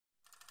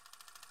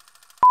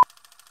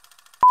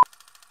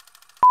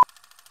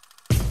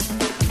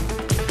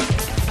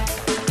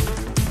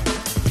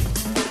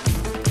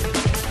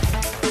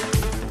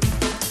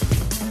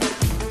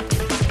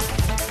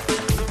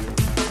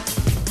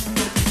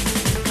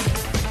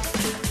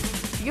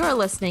You're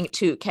listening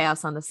to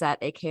Chaos on the Set,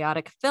 a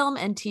chaotic film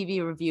and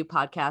TV review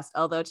podcast.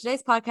 Although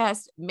today's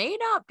podcast may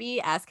not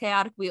be as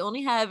chaotic, we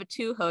only have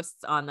two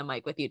hosts on the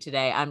mic with you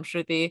today. I'm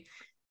Shruti.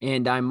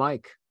 And I'm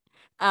Mike.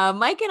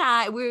 Mike and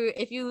I,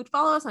 if you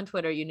follow us on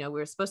Twitter, you know we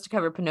were supposed to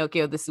cover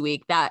Pinocchio this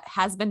week. That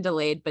has been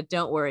delayed, but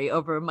don't worry,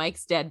 over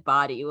Mike's dead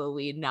body will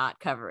we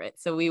not cover it.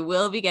 So we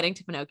will be getting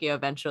to Pinocchio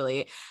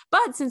eventually.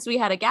 But since we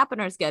had a gap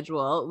in our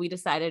schedule, we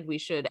decided we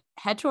should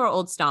head to our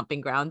old stomping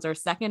grounds. Our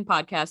second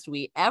podcast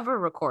we ever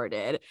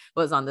recorded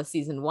was on the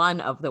season 1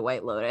 of The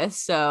White Lotus.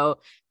 So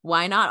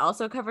why not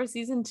also cover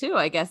season 2?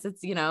 I guess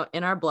it's, in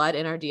our blood,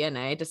 in our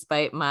DNA.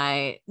 Despite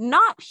my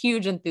not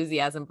huge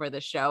enthusiasm for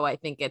the show, I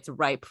think it's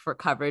ripe for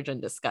coverage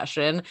and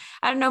discussion.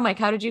 I don't know, Mike,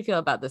 how did you feel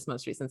about this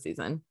most recent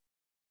season?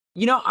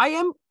 I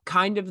am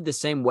kind of the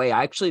same way.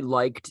 I actually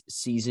liked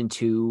season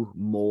 2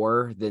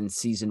 more than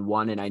season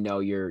 1. And I know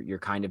you're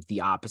kind of the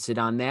opposite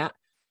on that.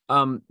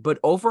 But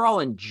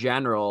overall, in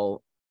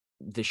general,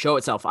 the show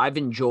itself, I've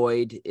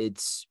enjoyed.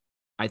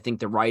 I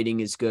think the writing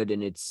is good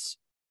and it's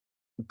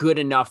good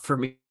enough for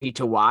me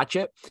to watch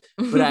it.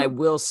 But I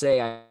will say,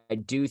 I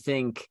do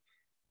think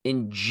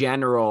in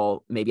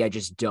general, maybe I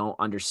just don't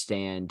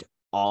understand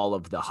all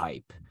of the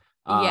hype.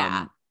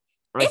 Yeah.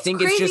 I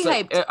think it's just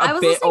like a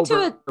bit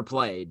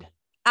overplayed.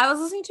 I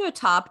was listening to a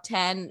top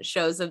 10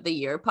 shows of the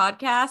year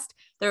podcast.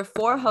 There are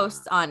 4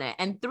 hosts on it,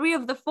 and 3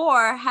 of the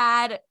 4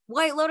 had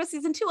White Lotus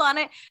season 2 on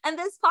it. And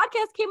this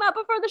podcast came out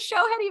before the show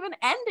had even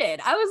ended.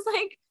 I was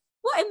like,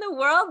 what in the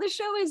world? The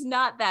show is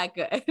not that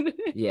good.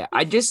 Yeah,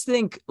 I just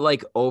think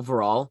like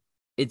overall,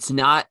 it's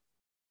not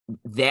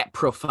that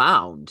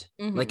profound.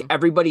 Mm-hmm. Like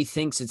everybody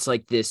thinks it's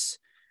like this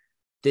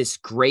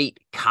great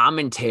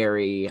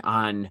commentary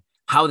on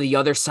how the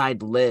other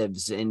side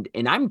lives. And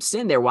I'm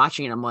sitting there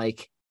watching it. I'm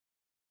like,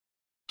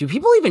 do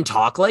people even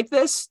talk like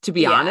this? To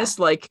be honest,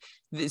 like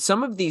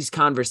some of these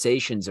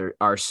conversations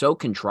are so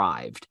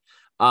contrived.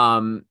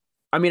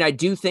 I mean, I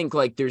do think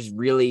like there's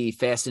really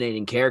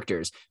fascinating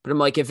characters, but I'm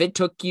like, if it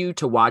took you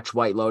to watch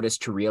White Lotus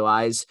to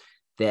realize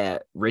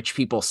that rich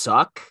people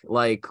suck,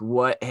 like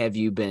what have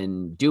you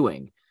been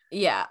doing?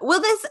 Yeah. Well,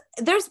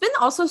 there's been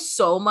also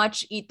so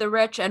much eat the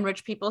rich and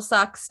rich people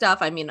suck stuff.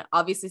 I mean,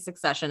 obviously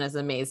Succession is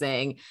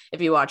amazing.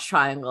 If you watch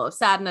Triangle of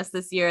Sadness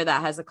this year,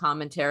 that has a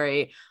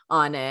commentary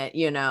on it,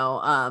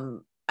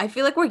 I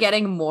feel like we're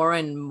getting more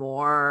and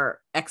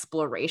more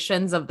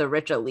explorations of the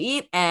rich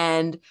elite.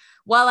 And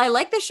while I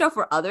like the show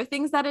for other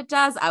things that it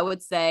does, I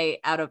would say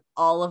out of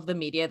all of the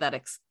media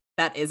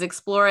that is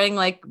exploring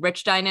like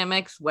rich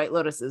dynamics, White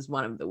Lotus is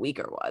one of the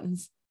weaker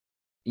ones.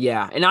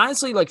 Yeah. And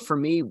honestly, like for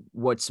me,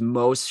 what's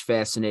most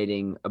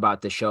fascinating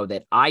about the show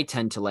that I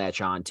tend to latch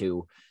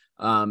onto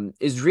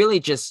is really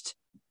just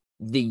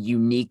the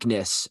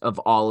uniqueness of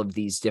all of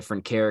these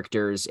different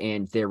characters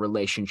and their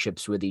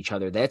relationships with each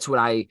other. That's what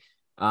I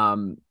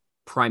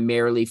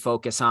primarily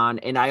focus on.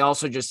 And I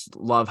also just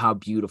love how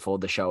beautiful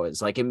the show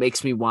is. Like it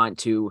makes me want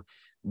to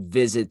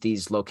visit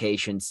these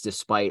locations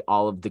despite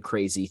all of the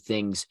crazy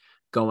things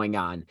going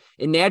on.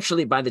 And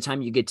naturally, by the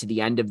time you get to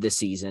the end of the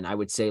season, I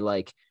would say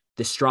like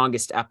the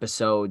strongest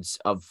episodes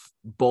of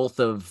both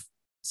of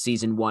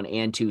season 1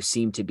 and 2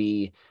 seem to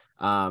be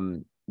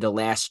the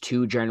last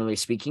 2, generally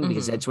speaking,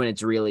 because that's when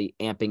it's really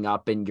amping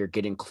up and you're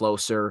getting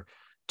closer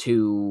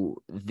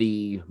to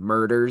the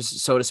murders,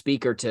 so to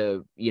speak, or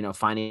to,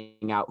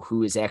 finding out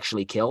who is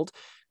actually killed.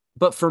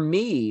 But for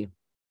me,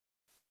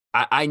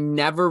 I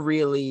never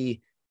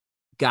really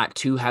got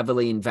too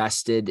heavily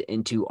invested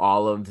into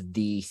all of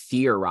the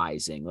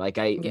theorizing. Like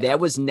that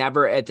was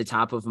never at the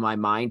top of my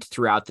mind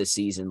throughout the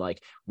season.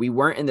 Like we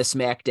weren't in the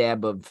smack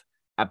dab of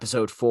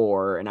episode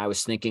 4. And I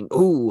was thinking,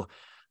 ooh,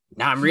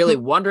 now I'm really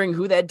wondering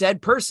who that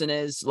dead person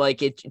is. Like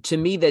to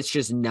me, that's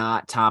just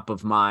not top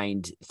of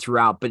mind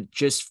throughout, but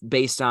just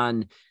based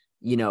on,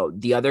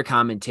 the other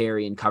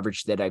commentary and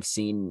coverage that I've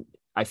seen,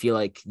 I feel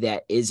like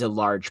that is a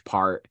large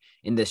part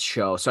in this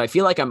show. So I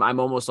feel like I'm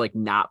almost like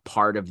not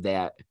part of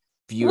that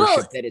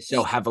viewership that is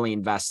so heavily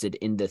invested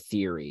in the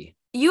theory.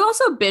 You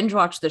also binge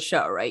watched the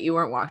show, right? You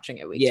weren't watching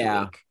it week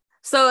to week.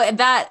 So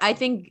that I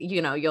think,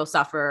 you'll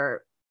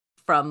suffer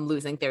from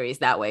losing theories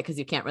that way because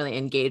you can't really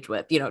engage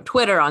with,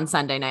 Twitter on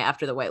Sunday night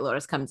after The White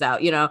Lotus comes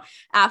out.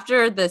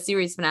 After the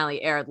series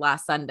finale aired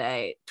last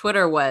Sunday,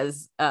 Twitter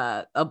was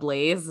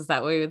ablaze. Is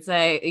that what we would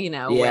say?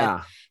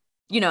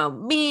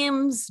 With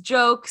memes,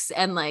 jokes,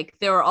 and like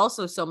there were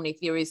also so many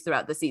theories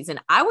throughout the season.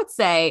 I would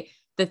say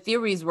the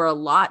theories were a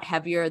lot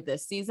heavier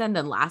this season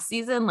than last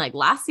season. Like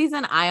last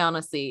season, I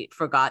honestly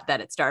forgot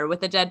that it started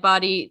with a dead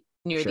body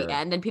near the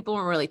end and people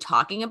weren't really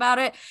talking about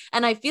it.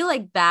 And I feel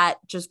like that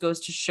just goes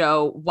to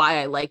show why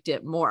I liked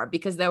it more,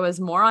 because there was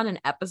more on an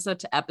episode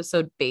to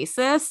episode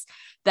basis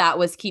that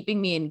was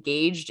keeping me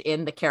engaged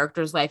in the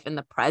character's life in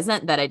the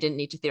present, that I didn't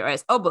need to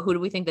theorize, oh, but who do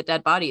we think the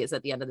dead body is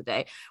at the end of the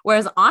day?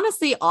 Whereas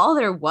honestly, all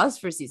there was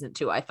for season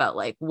 2, I felt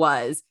like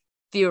was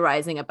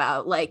theorizing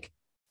about, like,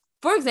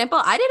 for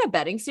example, I did a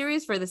betting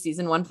series for the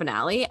season 1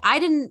 finale. I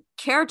didn't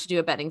care to do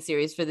a betting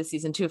series for the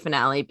season 2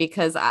 finale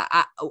because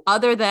I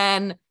other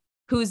than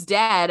who's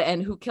dead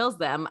and who kills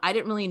them. I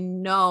didn't really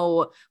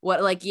know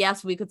what, like,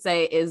 yes, we could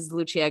say, is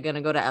Lucia going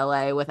to go to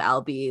LA with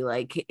Albie?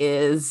 Like,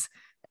 is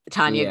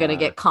Tanya going to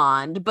get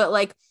conned? But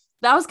like,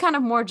 that was kind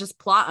of more just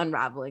plot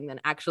unraveling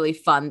than actually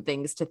fun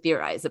things to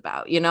theorize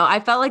about. You know, I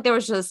felt like there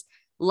was just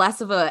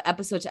less of a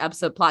episode to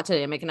episode plot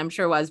dynamic. And I'm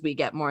sure as we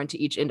get more into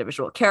each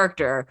individual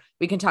character,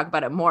 we can talk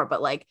about it more.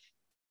 But like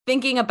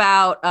thinking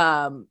about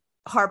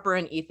Harper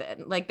and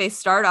Ethan, like they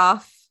start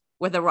off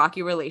with a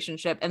rocky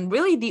relationship. And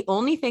really the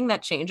only thing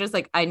that changes,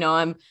 like I know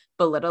I'm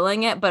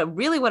belittling it, but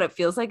really what it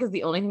feels like is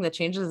the only thing that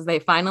changes is they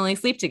finally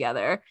sleep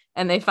together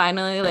and they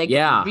finally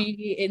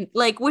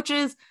like, which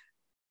is,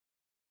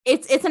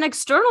 it's an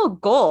external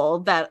goal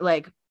that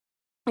like,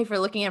 if you're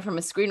looking at it from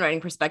a screenwriting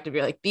perspective,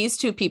 you're like, these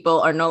two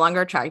people are no longer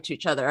attracted to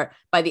each other.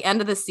 By the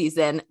end of the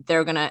season,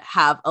 they're going to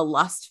have a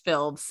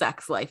lust-filled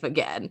sex life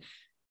again.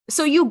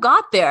 So you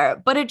got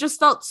there, but it just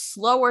felt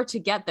slower to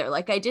get there.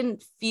 Like I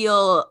didn't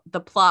feel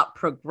the plot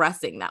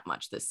progressing that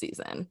much this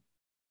season.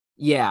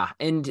 Yeah.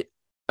 And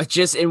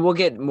we'll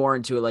get more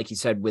into it, like you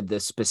said, with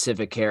the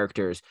specific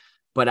characters.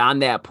 But on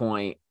that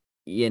point,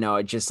 you know,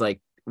 it just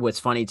like, what's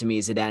funny to me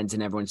is it ends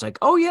and everyone's like,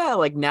 oh yeah,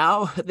 like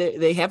now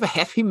they have a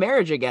happy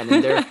marriage again.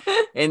 And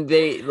and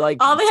they like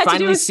all they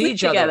finally see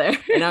each together. Other.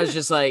 And I was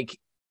just like,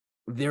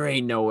 there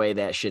ain't no way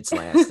that shit's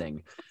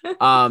lasting.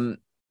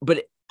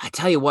 But I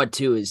tell you what,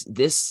 too, is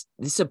this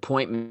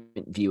appointment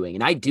viewing,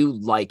 and I do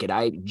like it.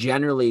 I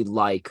generally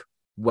like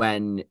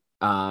when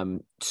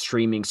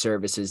streaming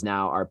services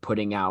now are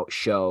putting out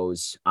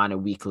shows on a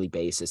weekly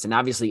basis. And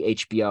obviously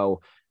HBO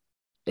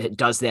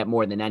does that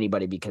more than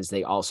anybody because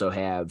they also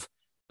have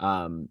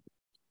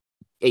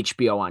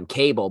HBO on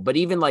cable. But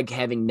even like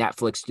having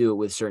Netflix do it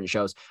with certain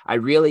shows, I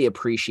really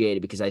appreciate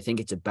it because I think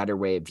it's a better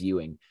way of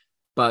viewing.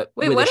 But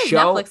wait, what is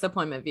Netflix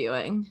appointment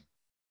viewing?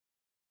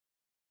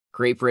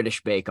 Great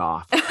British Bake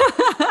Off.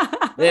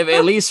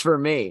 At least for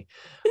me.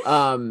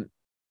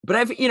 But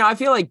I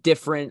feel like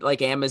different,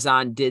 like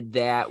Amazon did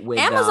that with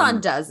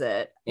Amazon does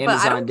it.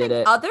 Amazon did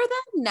it. Other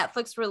than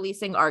Netflix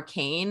releasing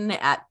Arcane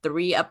at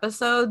 3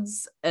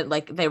 episodes, and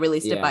like they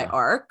released it by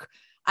arc.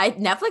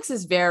 Netflix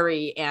is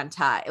very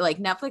anti, like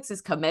Netflix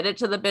is committed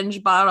to the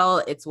binge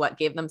bottle. It's what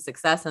gave them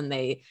success and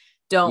they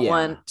don't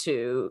want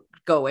to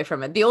go away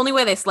from it. The only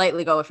way they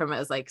slightly go away from it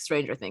is like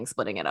Stranger Things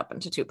splitting it up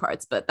into 2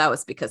 parts, but that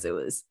was because it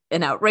was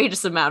an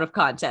outrageous amount of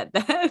content.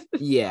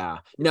 Yeah,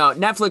 no,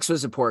 Netflix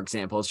was a poor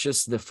example. It's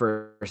just the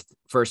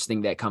first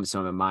thing that comes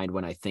to my mind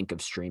when I think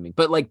of streaming.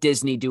 But like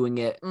Disney doing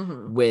it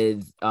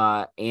with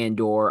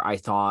Andor, I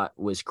thought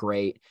was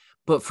great.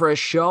 But for a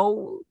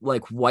show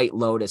like White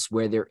Lotus,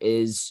 where there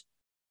is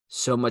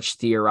so much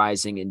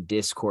theorizing and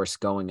discourse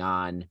going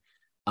on,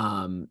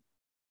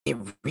 it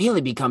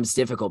really becomes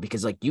difficult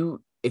because like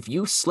if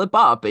you slip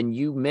up and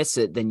you miss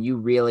it, then you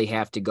really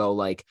have to go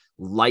like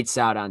lights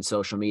out on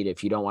social media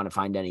if you don't want to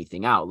find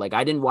anything out. Like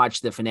I didn't watch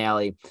the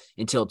finale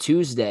until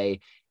Tuesday,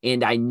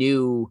 and I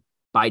knew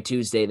by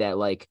Tuesday that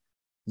like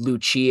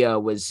Lucia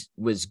was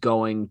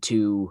going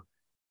to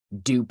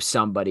dupe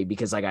somebody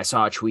because like I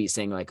saw a tweet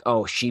saying like,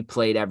 oh, she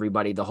played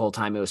everybody the whole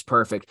time. It was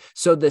perfect.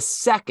 So the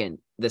second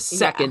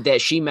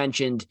that she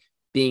mentioned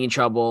being in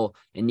trouble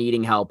and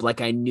needing help, like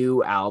I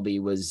knew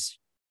Albie was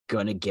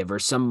gonna give her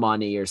some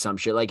money or some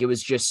shit. Like it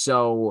was just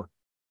so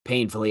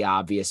painfully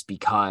obvious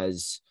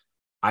because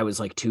I was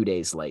like 2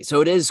 days late.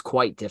 So it is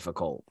quite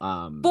difficult.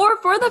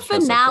 For the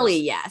finale,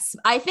 like yes.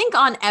 I think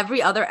on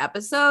every other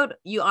episode,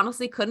 you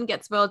honestly couldn't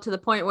get spoiled to the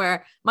point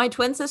where my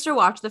twin sister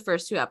watched the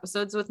first 2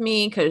 episodes with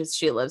me because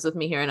she lives with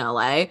me here in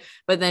LA,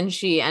 but then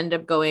she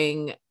ended up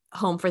going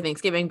home for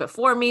Thanksgiving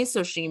before me.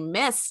 So she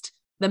missed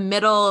the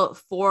middle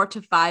 4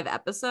 to 5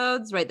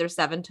 episodes, right? There's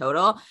 7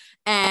 total.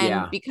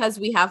 And because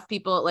we have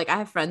people, like I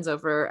have friends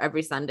over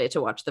every Sunday to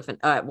watch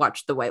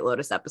the White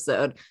Lotus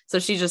episode. So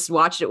she just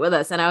watched it with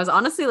us. And I was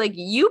honestly like,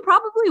 you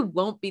probably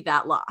won't be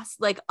that lost.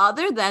 Like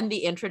other than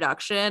the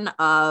introduction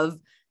of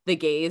the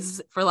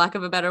gays, for lack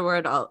of a better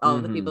word, all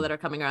of the people that are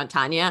coming around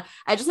Tanya,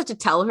 I just had to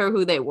tell her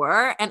who they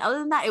were. And other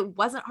than that, it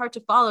wasn't hard to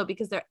follow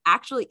because there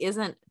actually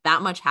isn't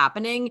that much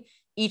happening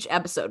each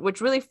episode, which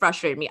really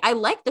frustrated me. I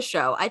like the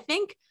show. I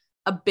think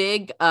a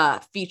big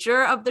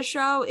feature of the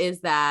show is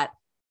that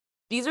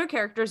these are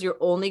characters you're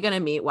only going to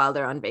meet while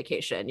they're on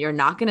vacation. You're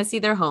not going to see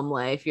their home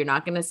life. You're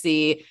not going to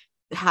see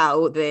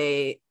how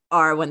they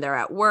are when they're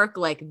at work.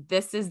 Like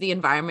this is the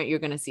environment you're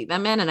going to see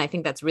them in. And I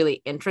think that's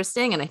really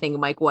interesting. And I think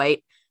Mike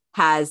White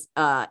has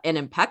an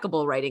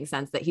impeccable writing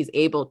sense that he's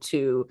able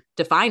to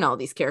define all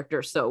these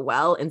characters so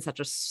well in such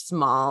a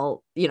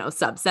small,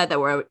 subset that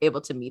we're able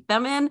to meet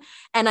them in.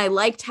 And I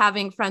liked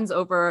having friends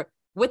over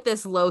with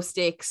this low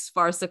stakes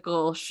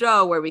farcical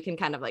show where we can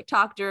kind of like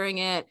talk during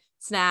it,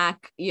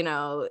 snack,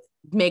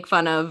 make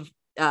fun of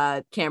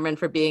Cameron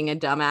for being a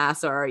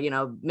dumbass or,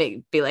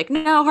 be like,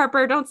 no,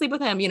 Harper, don't sleep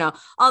with him,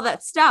 all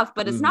that stuff.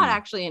 But it's not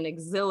actually an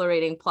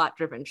exhilarating plot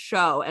driven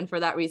show. And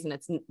for that reason,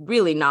 it's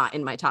really not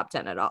in my top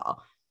 10 at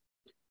all.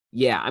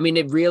 Yeah. I mean,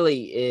 it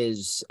really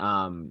is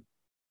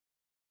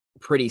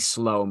pretty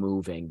slow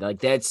moving. Like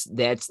that's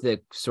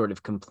the sort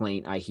of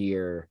complaint I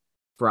hear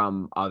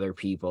from other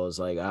people is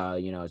like,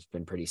 it's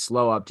been pretty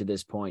slow up to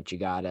this point. You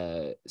got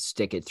to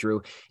stick it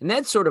through. And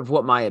that's sort of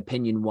what my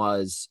opinion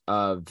was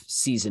of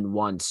season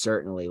 1.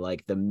 Certainly,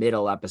 like the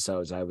middle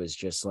episodes, I was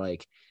just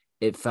like,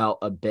 it felt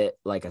a bit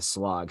like a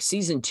slog.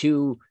 Season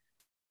 2,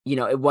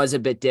 it was a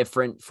bit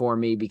different for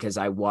me because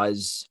I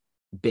was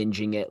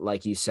binging it,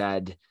 like you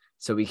said,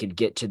 so we could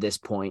get to this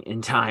point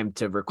in time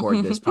to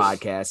record this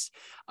podcast.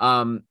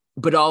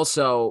 But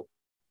also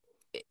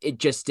it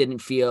just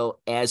didn't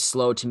feel as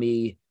slow to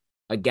me,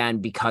 again,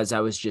 because I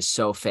was just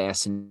so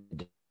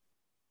fascinated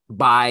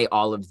by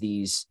all of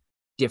these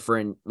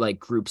different like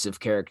groups of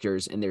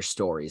characters and their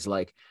stories.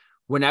 Like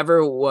whenever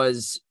it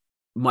was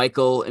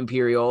Michael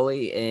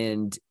Imperioli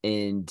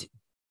and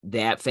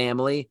that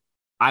family,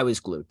 I was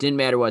glued. Didn't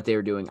matter what they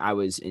were doing. I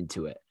was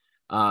into it.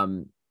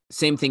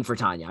 Same thing for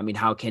Tanya. I mean,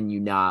 how can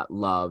you not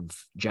love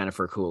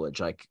Jennifer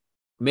Coolidge? Like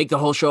make the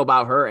whole show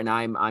about her and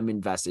I'm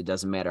invested.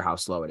 Doesn't matter how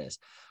slow it is.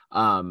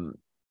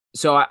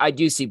 So I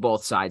do see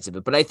both sides of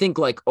it, but I think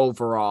like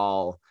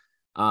overall,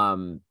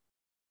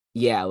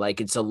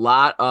 like it's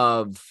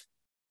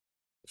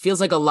feels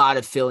like a lot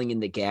of filling in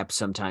the gaps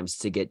sometimes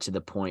to get to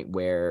the point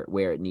where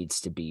it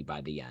needs to be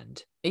by the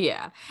end.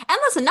 Yeah. And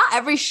listen, not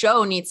every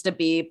show needs to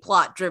be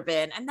plot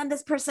driven and then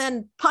this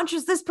person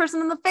punches this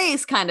person in the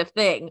face kind of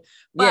thing.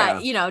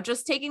 But,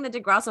 just taking the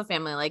DeGrasso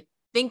family, like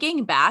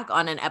thinking back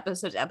on an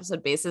episode to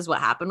episode basis, what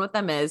happened with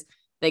them is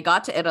they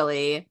got to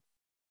Italy.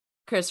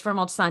 Christopher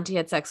Moltisanti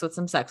had sex with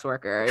some sex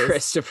workers.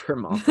 Christopher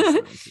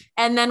Moltisanti.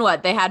 And then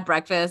what? They had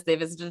breakfast. They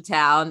visited a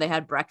town. They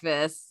had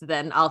breakfast.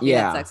 Then Alfie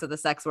had sex with a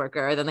sex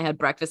worker. Then they had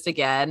breakfast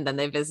again. Then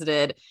they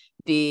visited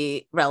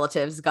the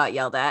relatives, got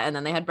yelled at, and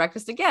then they had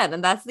breakfast again.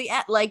 And that's the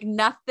end. Like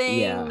nothing.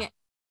 Yeah.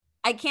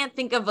 I can't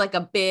think of like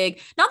a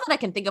big, not that I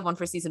can think of one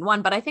for season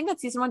 1, but I think that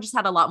season 1 just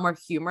had a lot more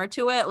humor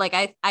to it. Like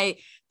I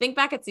think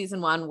back at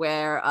season 1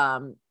 where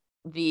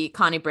the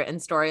Connie Britton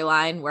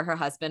storyline where her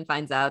husband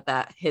finds out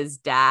that his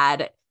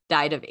dad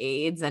died of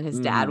AIDS and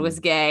his dad was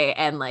gay,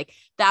 and like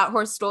that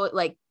horse story,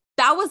 like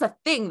that was a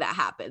thing that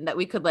happened that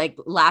we could like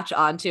latch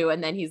onto.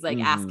 And then he's like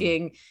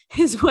asking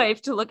his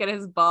wife to look at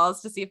his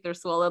balls to see if they're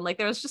swollen. Like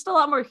there was just a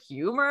lot more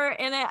humor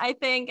in it, I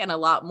think, and a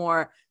lot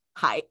more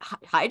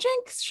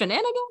hijinks,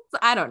 shenanigans.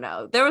 I don't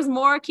know. There was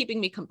more keeping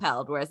me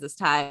compelled, whereas this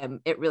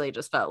time it really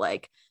just felt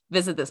like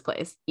visit this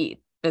place,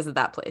 eat, visit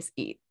that place,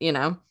 eat,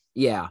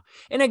 Yeah.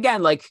 And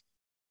again, like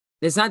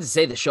it's not to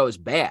say the show is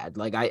bad.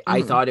 Like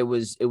I thought it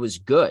was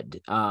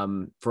good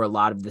for a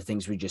lot of the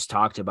things we just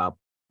talked about.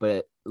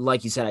 But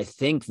like you said, I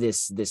think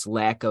this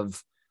lack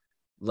of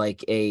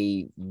like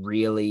a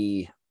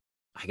really,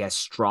 I guess,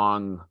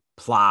 strong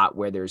plot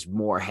where there's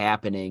more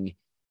happening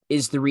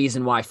is the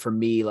reason why for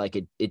me, like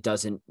it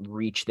doesn't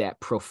reach that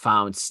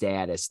profound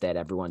status that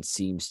everyone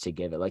seems to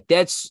give it. Like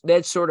that's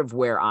sort of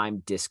where I'm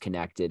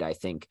disconnected, I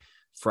think,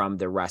 from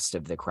the rest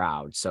of the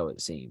crowd. So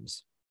it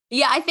seems.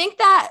 Yeah, I think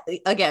that,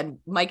 again,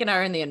 Mike and I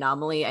are in the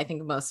anomaly. I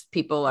think most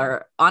people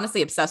are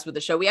honestly obsessed with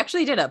the show. We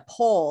actually did a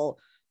poll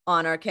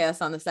on our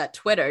Chaos on the Set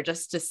Twitter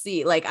just to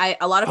see, like,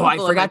 a lot of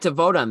people. I forgot to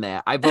vote on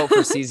that. I vote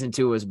for season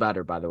 2 was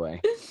better, by the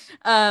way.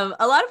 A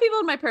lot of people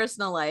in my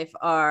personal life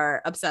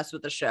are obsessed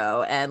with the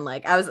show. And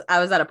like, I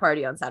was at a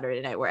party on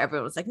Saturday night where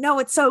everyone was like, no,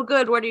 it's so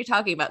good. What are you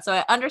talking about? So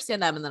I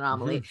understand them in the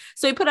anomaly.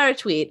 So we put out a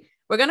tweet.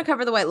 We're going to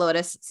cover The White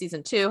Lotus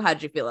season 2. How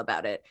did you feel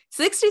about it?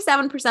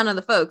 67% of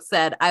the folks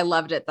said, I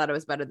loved it. Thought it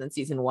was better than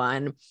season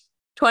 1.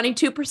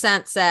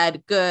 22%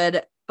 said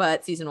good,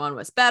 but season 1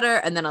 was better.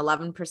 And then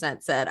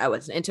 11% said I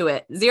wasn't into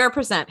it.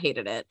 0%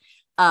 hated it.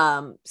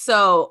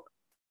 So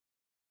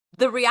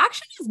the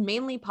reaction is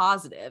mainly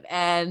positive,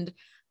 and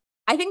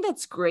I think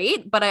that's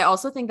great. But I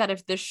also think that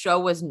if this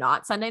show was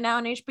not Sunday Now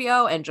on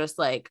HBO and just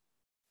like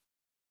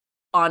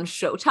on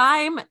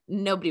Showtime,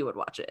 nobody would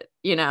watch it,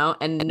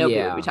 and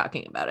nobody would be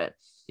talking about it.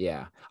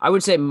 Yeah. I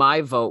would say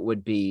my vote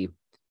would be,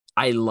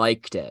 I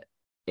liked it,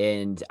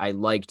 and I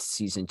liked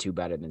season 2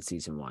 better than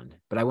season 1,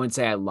 but I wouldn't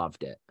say I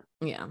loved it.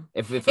 Yeah.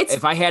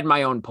 If I had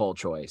my own poll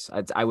choice,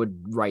 I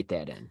would write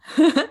that in.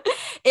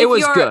 It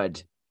was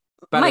good.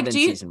 Better Mike, than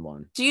season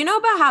 1. Do you know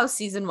about how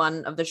season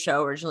 1 of the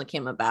show originally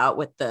came about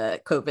with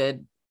the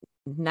COVID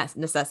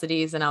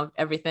necessities and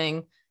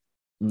everything?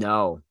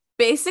 No.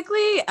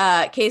 Basically,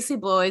 Casey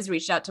Bloys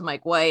reached out to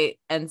Mike White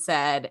and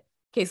said,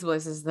 Casey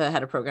Bloys is the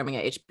head of programming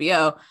at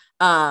HBO.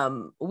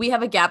 We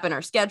have a gap in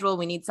our schedule.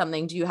 We need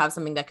something. Do you have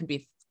something that can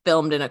be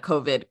filmed in a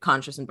COVID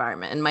conscious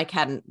environment? And Mike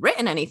hadn't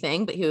written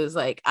anything, but he was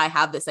like, I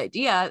have this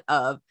idea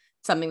of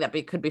something that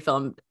could be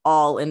filmed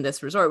all in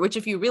this resort, which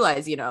if you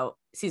realize,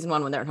 season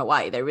 1, when they're in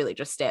Hawaii, they really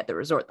just stay at the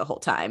resort the whole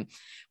time,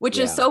 which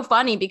is so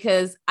funny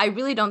because I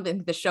really don't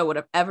think the show would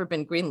have ever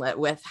been greenlit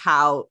with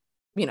how,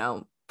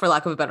 for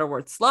lack of a better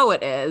word, slow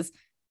it is.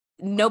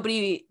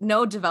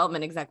 No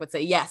development exec would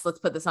say, yes, let's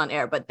put this on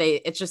air, but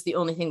it's just the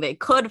only thing they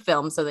could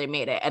film. So they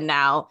made it. And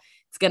now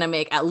it's going to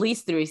make at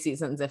least 3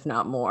 seasons, if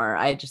not more.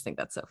 I just think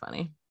that's so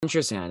funny.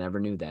 Interesting. I never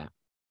knew that.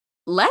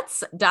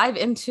 Let's dive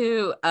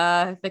into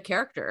the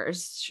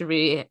characters. Should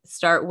we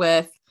start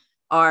with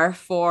our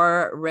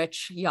 4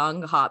 rich,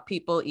 young, hot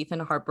people, Ethan,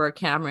 Harper,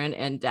 Cameron,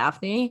 and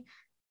Daphne?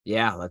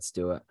 Yeah, let's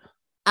do it.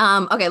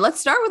 Okay, let's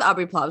start with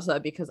Aubrey Plaza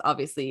because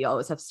obviously you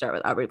always have to start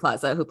with Aubrey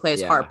Plaza, who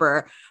plays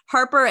Harper.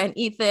 Harper and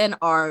Ethan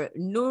are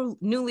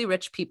newly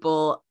rich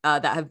people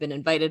that have been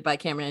invited by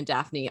Cameron and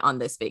Daphne on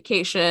this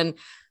vacation.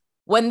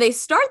 When they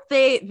start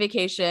the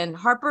vacation,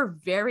 Harper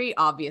very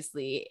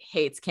obviously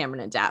hates Cameron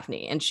and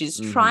Daphne, and she's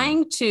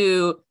trying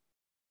to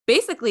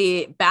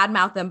basically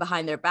badmouth them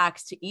behind their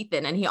backs to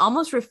Ethan, and he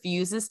almost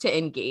refuses to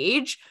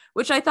engage,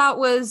 which I thought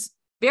was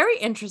very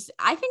interesting.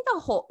 I think the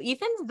whole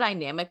Ethan's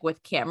dynamic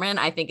with Cameron,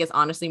 I think, is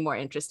honestly more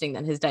interesting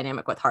than his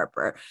dynamic with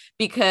Harper,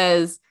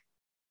 because,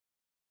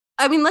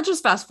 I mean, let's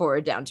just fast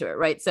forward down to it,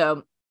 right?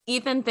 So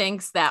Ethan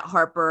thinks that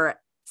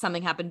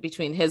something happened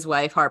between his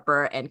wife,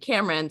 Harper, and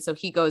Cameron. So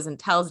he goes and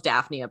tells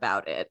Daphne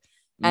about it.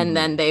 And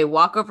then they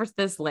walk over to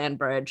this land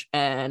bridge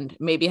and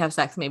maybe have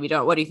sex, maybe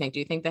don't. What do you think? Do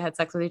you think they had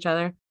sex with each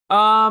other?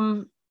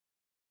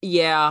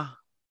 Yeah,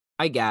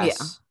 I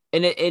guess.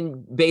 Yeah.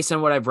 And based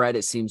on what I've read,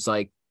 it seems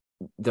like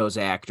those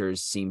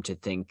actors seem to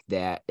think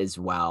that as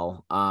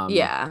well.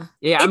 Yeah.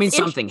 I mean,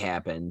 something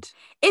happened.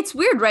 It's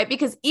weird, right?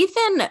 Because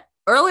Ethan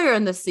earlier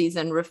in the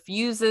season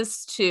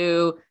refuses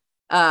to,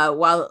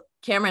 while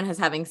Cameron is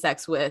having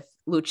sex with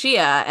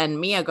Lucia and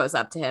Mia goes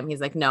up to him,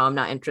 he's like, no, I'm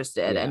not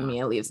interested. Yeah. And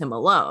Mia leaves him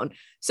alone.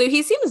 So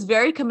he seems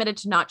very committed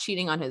to not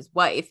cheating on his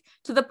wife,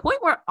 to the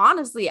point where,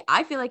 honestly,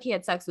 I feel like he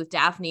had sex with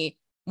Daphne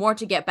more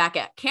to get back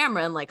at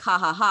Cameron, like, ha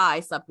ha ha,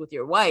 I slept with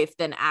your wife,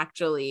 than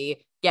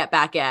actually get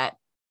back at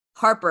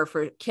Harper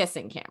for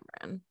kissing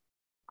Cameron.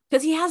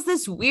 Because he has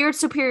this weird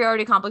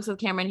superiority complex with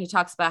Cameron. He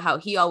talks about how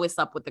he always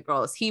slept with the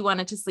girls he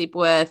wanted to sleep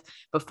with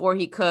before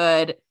he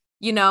could.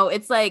 You know,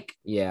 it's like,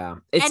 yeah,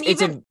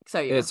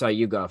 sorry,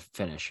 you go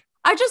finish.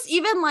 I just,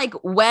 even like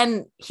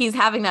when he's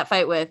having that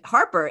fight with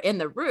Harper in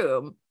the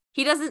room,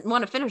 he doesn't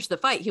want to finish the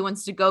fight. He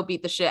wants to go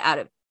beat the shit out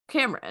of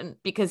Cameron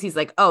because he's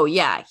like, oh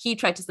yeah, he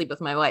tried to sleep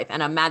with my wife,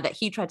 and I'm mad that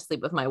he tried to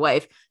sleep with my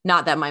wife,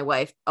 not that my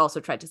wife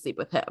also tried to sleep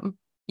with him.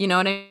 You know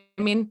what I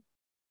mean?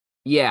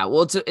 Yeah,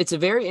 well, it's a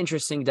very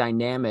interesting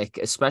dynamic,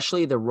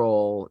 especially the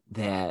role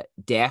that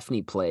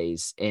Daphne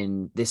plays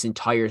in this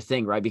entire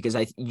thing, right? Because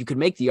you could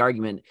make the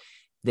argument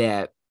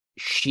that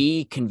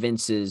she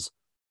convinces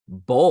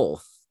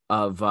both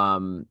of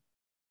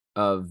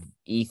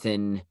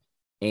Ethan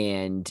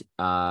and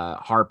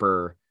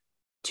Harper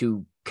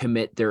to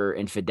commit their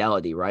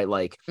infidelity, right?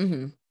 Like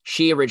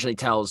she originally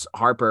tells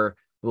Harper,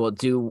 "We'll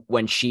do,"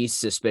 when she's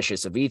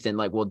suspicious of Ethan,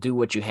 like, "We'll do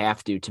what you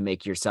have to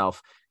make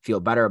yourself feel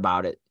better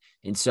about it."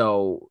 And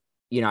so,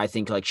 you know, I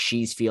think like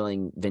she's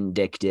feeling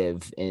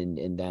vindictive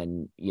and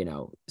then, you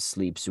know,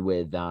 sleeps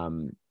with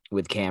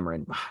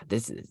Cameron.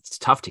 It's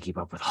tough to keep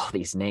up with all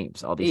these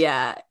names, all these.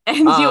 Yeah.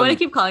 And do you want to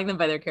keep calling them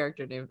by their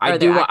character name? I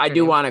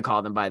do want to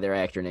call them by their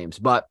actor names,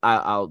 but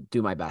I'll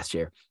do my best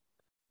here.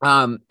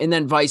 And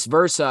then vice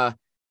versa,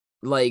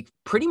 like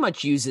pretty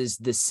much uses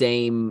the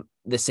same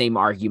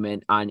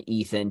argument on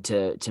Ethan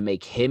to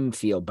make him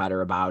feel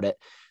better about it.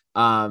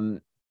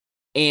 And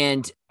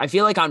I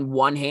feel like on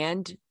one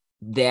hand,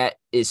 that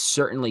is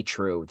certainly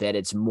true, that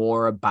it's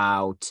more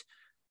about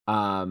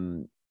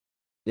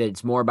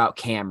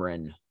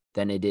Cameron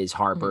than it is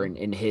Harper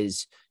and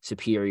his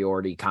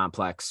superiority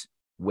complex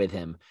with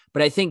him.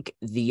 But I think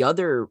the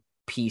other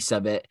piece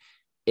of it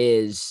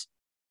is,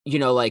 you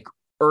know, like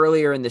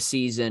earlier in the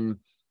season,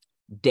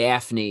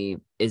 Daphne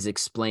is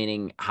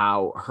explaining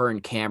how her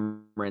and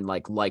Cameron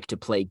like to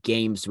play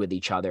games with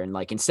each other, and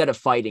like instead of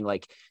fighting,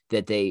 like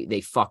that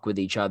they fuck with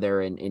each other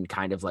and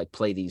kind of like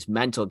play these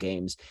mental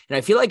games. And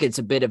I feel like it's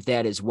a bit of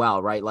that as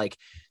well, right? Like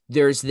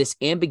there's this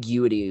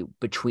ambiguity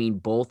between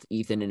both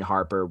Ethan and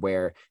Harper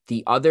where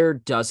the other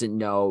doesn't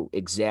know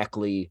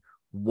exactly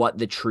what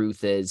the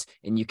truth is,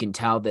 and you can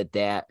tell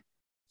that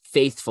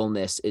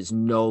faithfulness is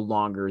no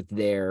longer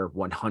there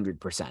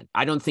 100%.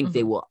 I don't think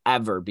they will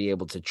ever be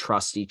able to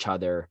trust each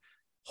other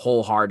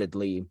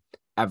wholeheartedly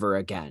ever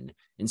again.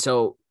 And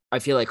so I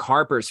feel like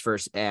Harper's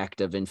first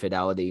act of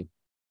infidelity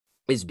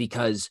is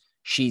because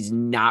she's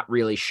not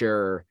really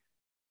sure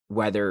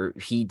whether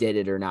he did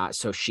it or not.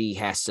 So she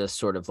has to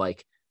sort of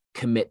like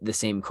commit the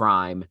same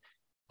crime.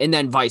 And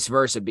then vice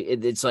versa.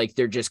 It's like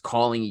they're just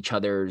calling each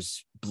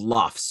other's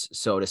bluffs,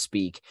 so to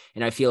speak.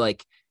 And I feel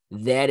like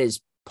that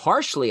is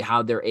partially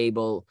how they're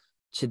able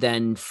to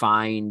then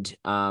find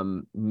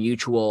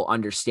mutual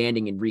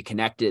understanding and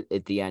reconnect it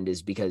at the end,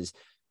 is because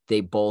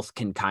they both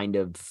can kind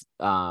of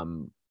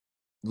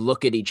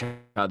look at each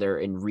other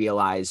and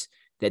realize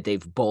that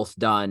they've both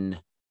done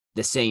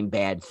the same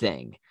bad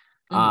thing.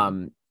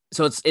 So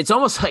it's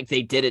almost like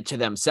they did it to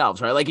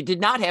themselves, right? Like it did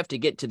not have to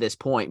get to this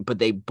point, but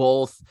they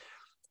both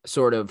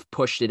sort of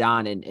pushed it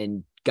on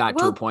and got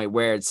to a point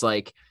where it's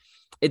like,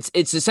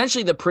 it's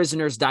essentially the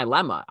prisoner's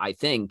dilemma. I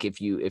think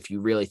if you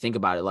really think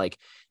about it, like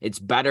it's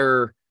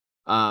better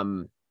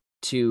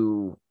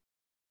to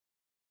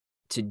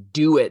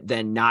do it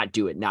than not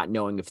do it, not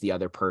knowing if the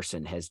other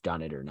person has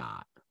done it or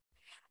not.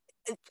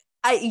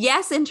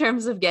 Yes, in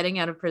terms of getting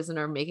out of prison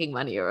or making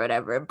money or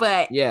whatever,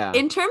 but yeah,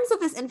 in terms of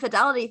this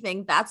infidelity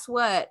thing, that's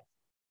what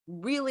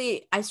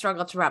really I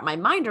struggle to wrap my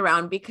mind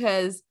around,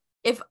 because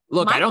if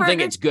look, I don't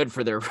think it's good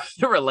for their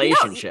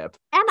relationship.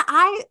 No,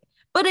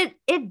 but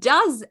it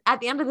does at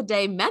the end of the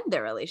day mend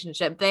their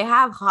relationship. They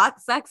have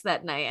hot sex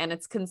that night and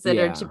it's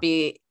considered to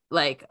be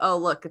like, oh,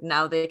 look,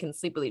 now they can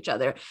sleep with each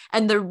other.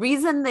 And the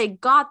reason they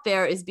got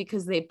there is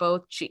because they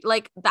both cheat.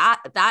 Like that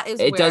is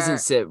it doesn't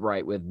sit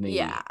right with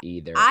me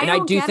either. I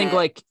do think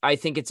I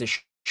think it's a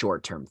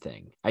short-term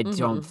thing. I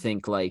don't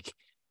think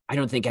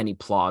any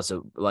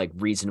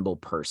reasonable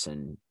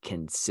person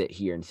can sit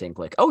here and think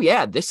like, oh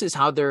yeah, this is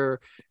how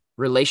their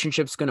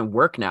relationship's going to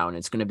work now and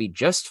it's going to be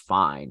just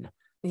fine.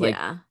 Like,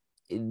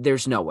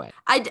 there's no way.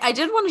 I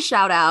did want to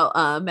shout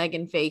out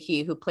Megan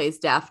Fahey, who plays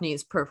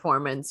Daphne's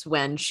performance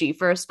when she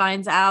first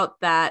finds out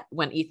that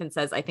when Ethan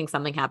says, I think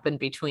something happened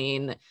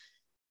between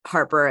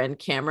Harper and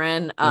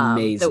Cameron.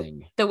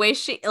 Amazing. The way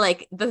she,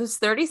 like, those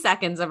 30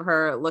 seconds of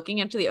her looking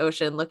into the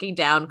ocean, looking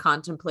down,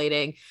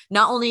 contemplating,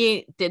 not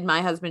only did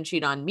my husband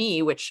cheat on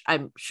me, which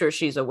I'm sure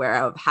she's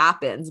aware of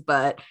happens,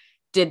 but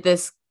did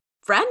this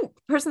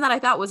person that I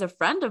thought was a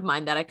friend of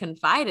mine that I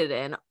confided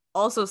in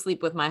also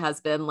sleep with my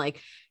husband.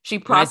 Like, she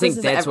processes everything.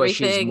 I think that's what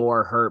she's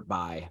more hurt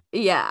by.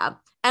 Yeah.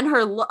 And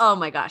oh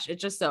my gosh,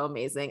 it's just so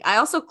amazing. I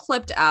also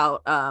clipped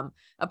out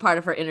a part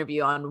of her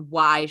interview on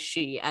why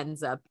she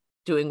ends up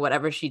doing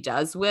whatever she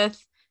does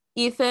with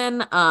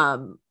Ethan.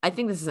 I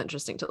think this is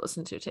interesting to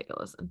listen to. Take a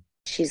listen.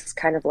 She's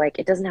kind of like,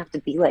 it doesn't have to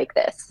be like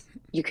this.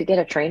 You could get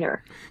a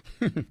trainer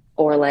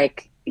or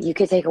like, you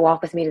could take a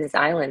walk with me to this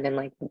island and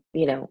like,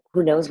 you know,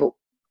 who knows what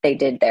they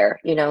did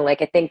there, you know,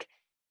 like I think,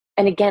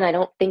 and again, I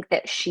don't think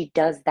that she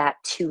does that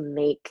to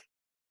make,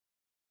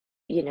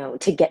 you know,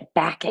 to get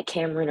back at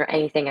Cameron or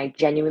anything. I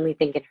genuinely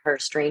think in her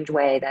strange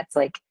way, that's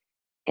like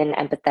an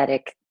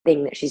empathetic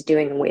thing that she's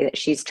doing, the way that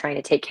she's trying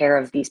to take care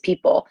of these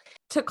people.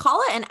 To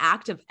call it an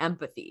act of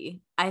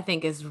empathy, I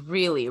think is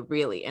really,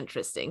 really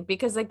interesting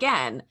because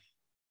again,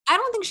 I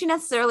don't think she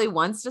necessarily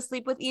wants to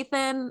sleep with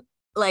Ethan.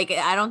 Like,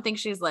 I don't think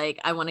she's like,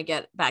 I want to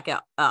get back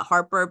at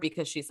Harper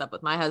because she slept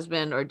with my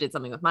husband or did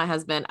something with my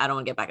husband. I don't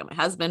want to get back at my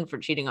husband for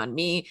cheating on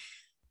me.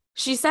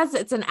 She says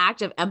it's an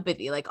act of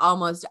empathy, like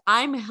almost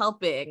I'm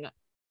helping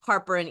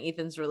Harper and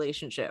Ethan's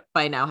relationship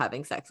by now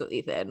having sex with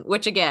Ethan,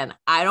 which again,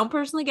 I don't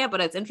personally get, but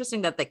it's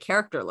interesting that the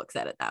character looks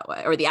at it that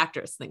way, or the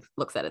actress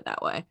looks at it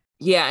that way.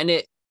 Yeah. And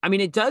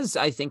it does,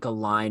 I think,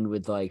 align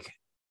with like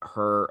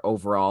her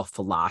overall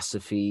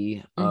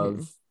philosophy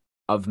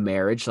of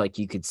marriage. Like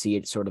you could see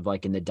it sort of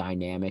like in the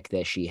dynamic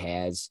that she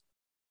has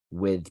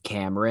with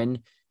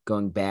Cameron,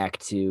 going back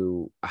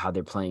to how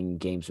they're playing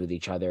games with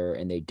each other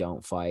and they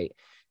don't fight.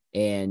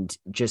 And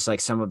just like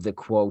some of the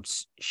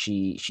quotes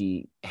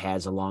she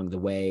has along the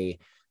way,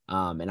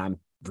 and I'm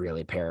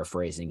really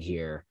paraphrasing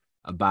here,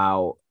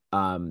 about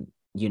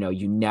you know,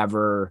 you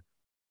never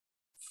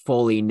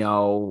fully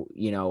know,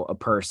 you know, a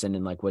person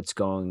and like what's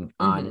going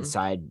on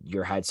inside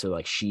your head. So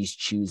like she's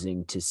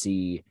choosing to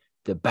see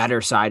the better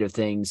side of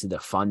things, the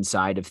fun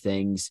side of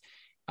things.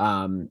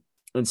 And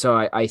so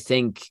I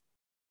think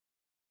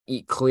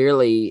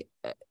clearly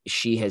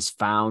she has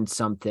found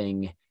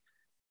something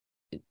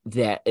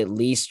that at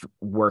least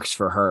works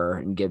for her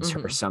and gives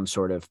her some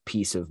sort of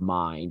peace of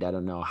mind. I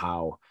don't know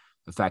how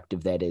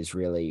effective that is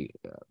really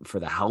for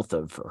the health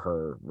of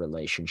her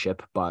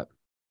relationship, but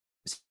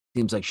it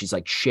seems like she's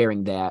like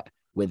sharing that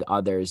with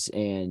others.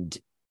 And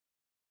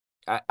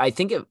I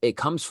think it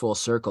comes full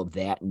circle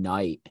that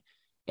night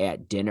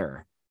at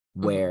dinner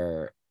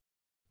where,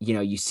 you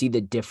know, you see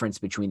the difference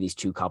between these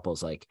two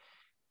couples. Like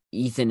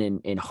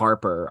Ethan and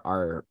Harper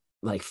are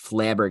like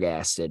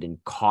flabbergasted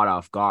and caught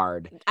off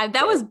guard.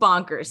 That was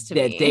bonkers to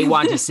me. That they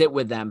want to sit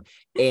with them.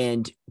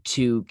 And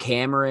to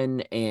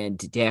Cameron and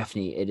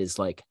Daphne, it is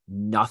like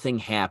nothing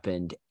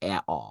happened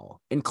at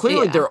all. And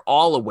clearly they're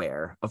all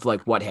aware of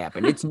like what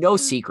happened. It's no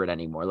secret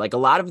anymore. Like a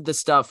lot of the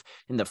stuff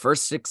in the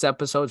first 6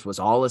 episodes was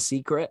all a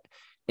secret.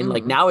 And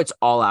like now it's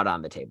all out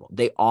on the table.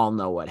 They all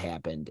know what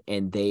happened.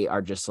 And they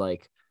are just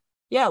like,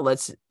 yeah,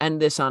 let's end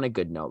this on a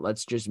good note.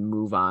 Let's just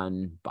move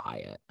on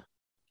by it.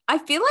 I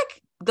feel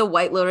like the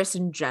White Lotus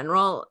in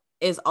general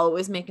is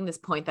always making this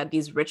point that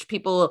these rich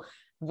people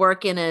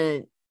work in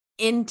an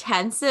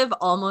intensive,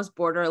 almost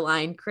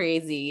borderline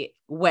crazy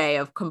way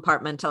of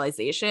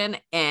compartmentalization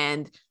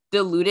and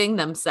deluding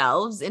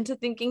themselves into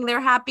thinking they're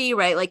happy,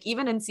 right? Like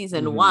even in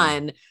season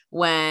 1,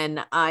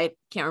 when I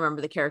can't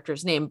remember the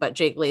character's name, but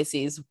Jake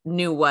Lacey's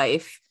new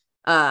wife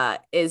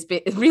is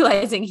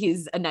realizing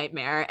he's a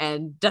nightmare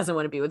and doesn't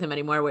want to be with him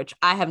anymore, which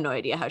I have no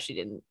idea how she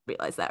didn't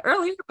realize that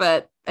earlier.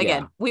 But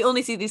again, we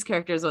only see these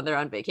characters when they're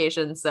on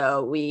vacation,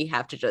 so we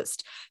have to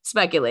just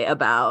speculate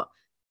about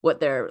what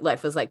their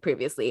life was like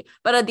previously.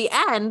 But at the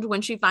end,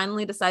 when she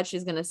finally decides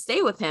she's going to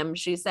stay with him,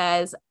 she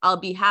says, I'll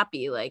be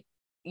happy. Like,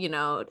 you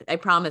know, I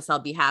promise I'll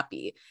be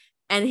happy.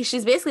 And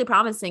she's basically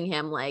promising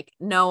him like,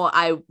 no,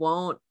 I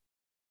won't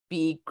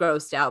be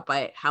grossed out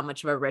by how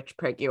much of a rich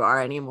prig you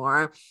are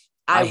anymore.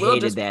 I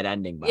hated that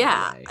ending. By the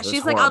way.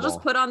 She's horrible. like, I'll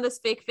just put on this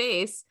fake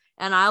face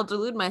and I'll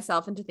delude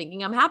myself into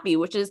thinking I'm happy,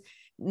 which is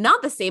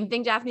not the same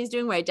thing Daphne's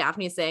doing, right?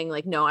 Daphne's saying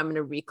like, no, I'm going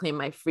to reclaim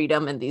my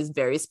freedom in these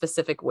very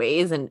specific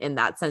ways. And in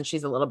that sense,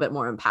 she's a little bit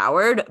more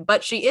empowered,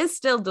 but she is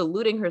still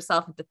deluding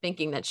herself into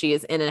thinking that she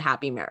is in a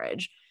happy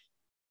marriage,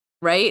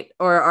 right?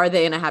 Or are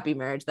they in a happy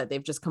marriage that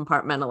they've just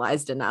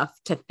compartmentalized enough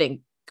to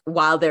think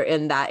while they're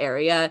in that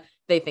area,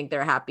 they think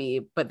they're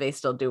happy, but they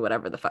still do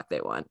whatever the fuck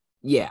they want.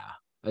 Yeah,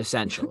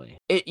 essentially.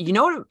 You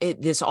know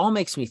what? This all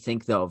makes me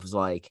think though, of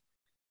like,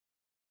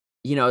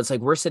 you know, it's like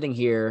we're sitting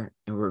here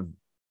and we're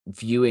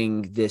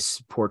viewing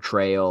this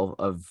portrayal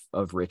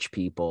of rich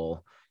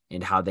people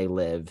and how they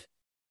live.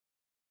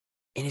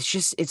 And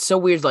it's so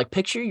weird. Like,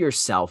 picture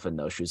yourself in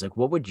those shoes. Like,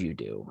 what would you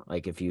do?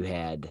 Like, if you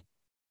had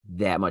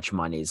that much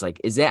money, is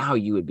like, is that how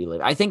you would be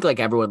living? I think like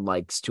everyone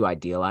likes to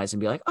idealize and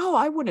be like, oh,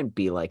 I wouldn't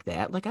be like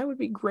that. Like, I would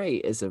be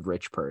great as a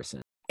rich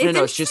person.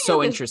 It's just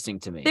so interesting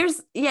to me.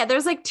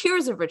 There's like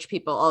tiers of rich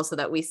people also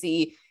that we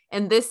see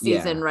in this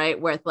season, right?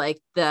 Where like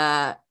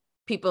the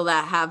people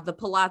that have the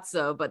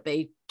palazzo, but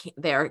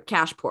they're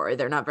cash poor,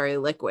 they're not very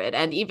liquid.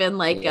 And even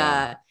like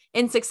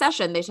in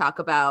Succession, they talk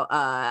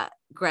about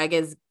Greg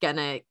is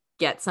gonna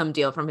get some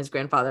deal from his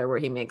grandfather where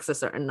he makes a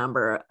certain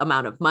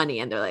amount of money,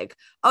 and they're like,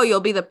 oh, you'll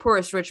be the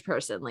poorest rich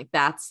person. Like,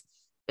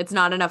 it's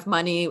not enough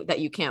money that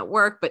you can't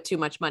work, but too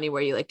much money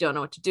where you like don't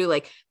know what to do.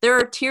 Like, there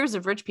are tiers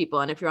of rich people,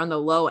 and if you're on the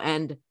low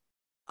end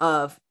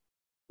of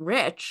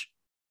rich,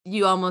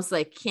 you almost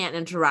like can't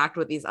interact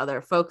with these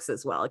other folks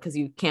as well because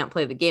you can't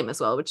play the game as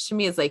well, which to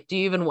me is like, do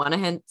you even want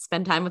to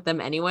spend time with them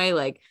anyway?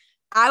 Like,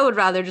 I would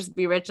rather just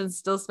be rich and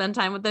still spend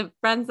time with the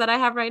friends that I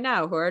have right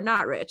now who are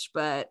not rich,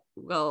 but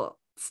we'll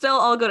still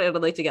all go to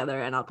Italy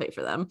together and I'll pay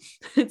for them.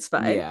 It's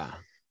fine.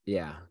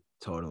 Yeah,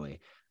 totally.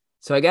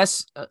 So I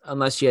guess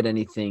unless you had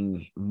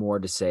anything more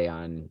to say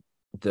on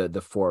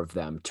the four of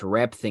them, to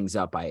wrap things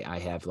up, I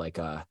have like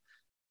a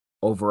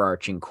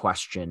overarching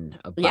question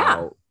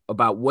about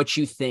what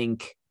you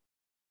think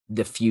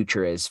the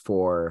future is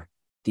for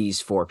these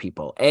four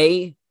people.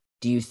 Do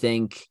you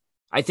think,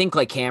 I think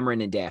like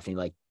Cameron and Daphne,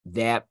 like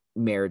that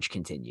marriage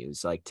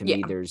continues. Like, to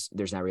me, there's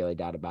not really a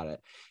doubt about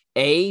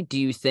it. Do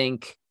you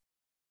think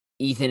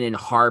Ethan and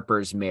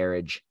Harper's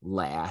marriage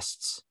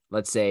lasts,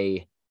 let's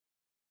say,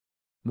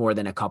 more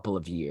than a couple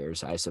of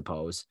years, I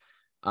suppose?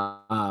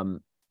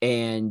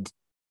 And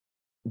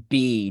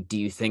B, do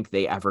you think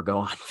they ever go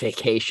on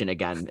vacation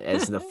again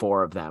as the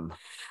four of them?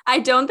 I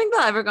don't think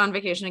they'll ever go on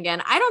vacation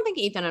again. I don't think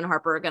Ethan and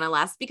Harper are going to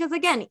last because,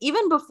 again,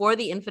 even before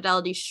the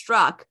infidelity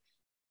struck,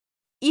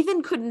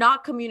 Ethan could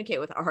not communicate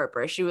with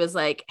Harper. She was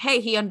like, hey,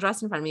 he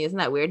undressed in front of me. Isn't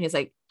that weird? And he's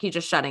like, he's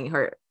just shutting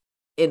her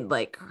in,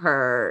 like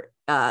her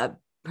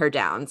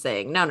down,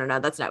 saying, no,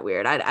 that's not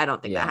weird. I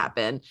don't think that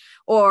happened.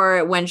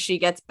 Or when she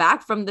gets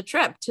back from the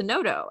trip to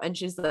Noto and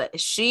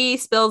she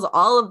spills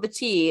all of the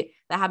tea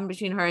that happened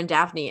between her and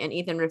Daphne, and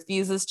Ethan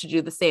refuses to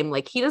do the same.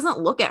 Like, he doesn't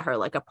look at her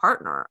like a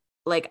partner.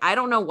 Like, I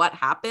don't know what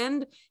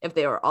happened, if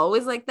they were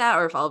always like that,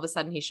 or if all of a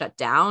sudden he shut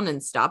down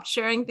and stopped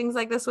sharing things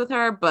like this with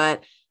her,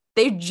 but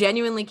they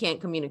genuinely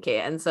can't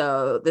communicate. And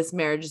so this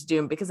marriage is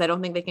doomed because I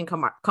don't think they can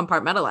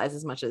compartmentalize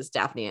as much as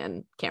Daphne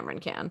and Cameron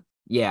can.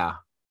 Yeah.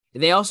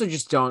 They also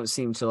just don't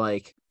seem to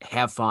like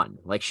have fun.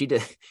 Like, she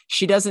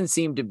doesn't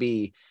seem to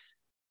be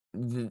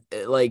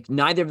like,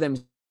 neither of them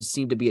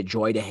seem to be a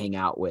joy to hang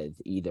out with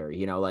either.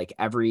 You know, like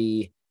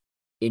every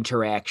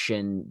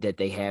interaction that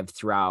they have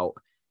throughout,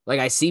 like,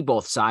 I see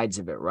both sides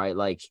of it, right?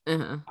 Like,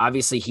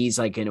 obviously he's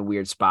like in a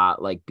weird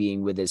spot, like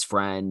being with his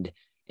friend,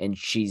 and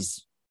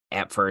she's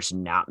at first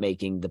not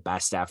making the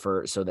best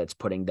effort. So that's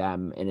putting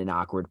them in an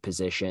awkward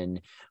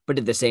position. But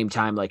at the same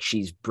time, like,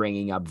 she's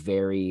bringing up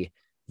very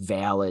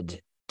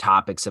valid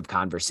topics of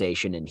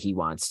conversation, and he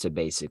wants to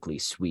basically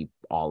sweep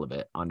all of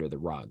it under the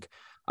rug.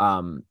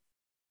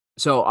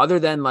 So other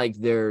than like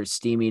their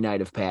steamy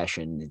night of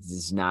passion, it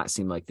does not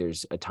seem like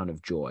there's a ton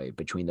of joy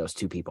between those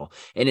two people.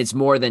 And it's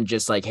more than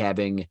just like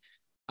having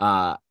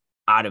out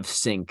of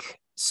sync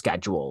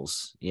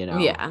schedules, you know,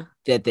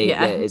 that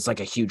it's like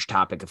a huge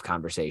topic of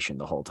conversation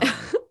the whole time.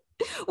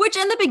 Which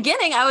in the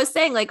beginning I was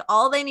saying, like,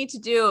 all they need to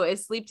do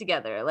is sleep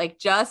together, like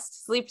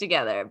just sleep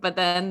together. But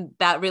then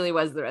that really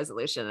was the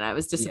resolution, and I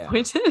was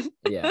disappointed.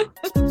 Yeah.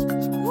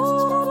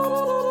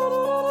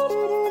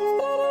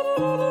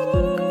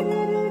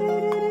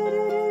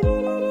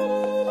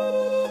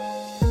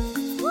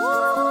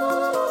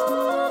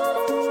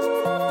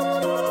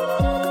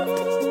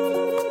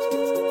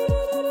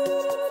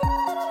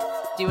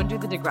 Do you want to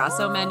do the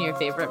DeGrasso men, your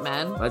favorite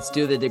men? Let's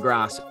do the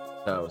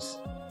DeGrassos.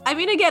 I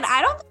mean, again,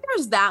 I don't think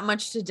there's that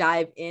much to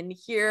dive in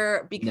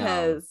here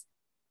because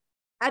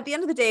at the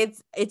end of the day,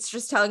 it's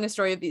just telling a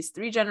story of these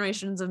three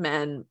generations of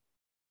men,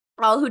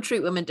 all who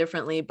treat women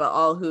differently, but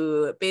all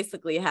who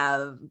basically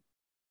have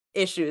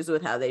issues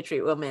with how they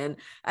treat women.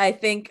 I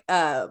think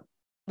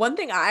one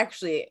thing I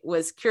actually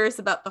was curious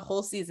about the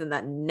whole season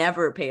that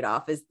never paid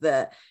off is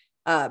the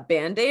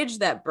bandage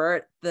that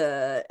Bert,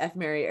 the F.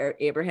 Mary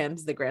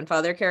Abrahams, the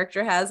grandfather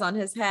character, has on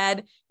his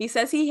head. He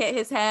says he hit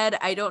his head.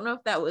 I don't know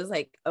if that was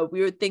like a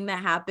weird thing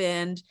that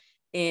happened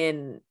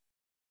in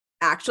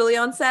actually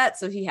on set,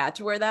 so he had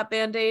to wear that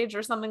bandage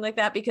or something like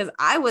that, because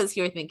I was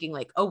here thinking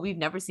like, oh, we've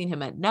never seen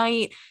him at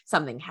night,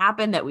 something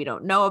happened that we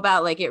don't know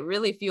about. Like, it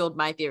really fueled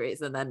my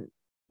theories, and then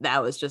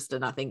that was just a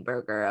nothing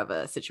burger of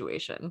a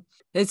situation.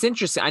 It's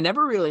interesting. I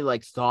never really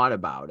like thought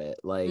about it.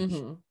 Like,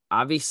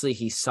 obviously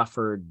he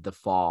suffered the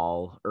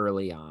fall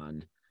early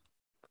on,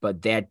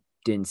 but that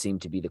didn't seem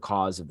to be the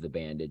cause of the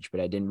bandage.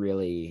 But I didn't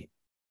really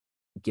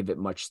give it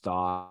much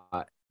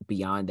thought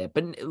beyond that.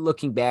 But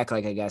looking back,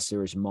 like, I guess there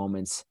was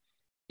moments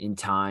in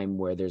time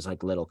where there's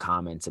like little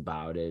comments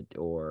about it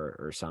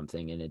or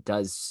something, and it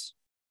does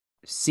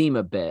seem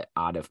a bit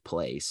out of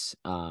place.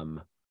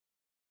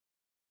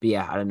 But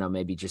yeah, I don't know,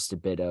 maybe just a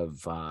bit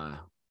of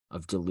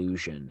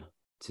delusion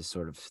to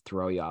sort of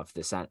throw you off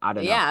the scent. I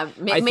don't know. Yeah,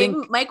 maybe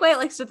Mike White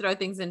likes to throw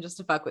things in just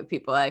to fuck with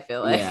people, I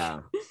feel like.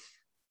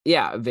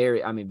 Yeah,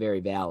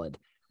 very valid.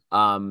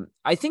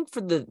 I think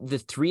for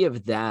the three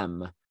of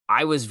them,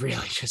 I was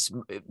really just,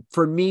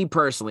 for me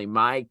personally,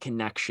 my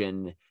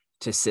connection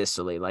to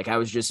Sicily, like, I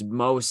was just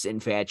most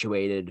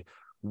infatuated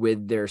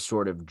with their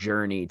sort of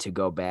journey to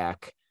go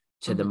back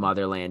to the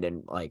motherland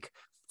and like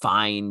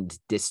find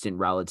distant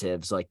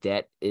relatives. Like,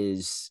 that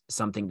is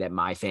something that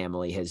my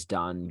family has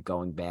done,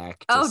 going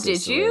back to Sicily.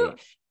 Did you?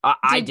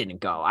 I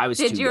didn't go. I was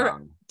too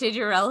young. Did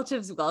your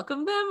relatives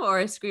welcome them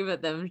or scream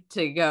at them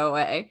to go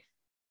away?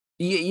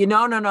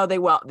 No.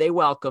 They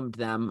welcomed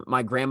them.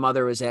 My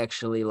grandmother was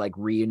actually like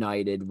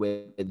reunited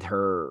with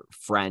her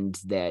friend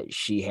that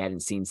she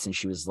hadn't seen since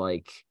she was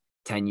like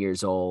 10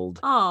 years old.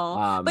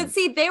 Oh, but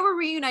see, they were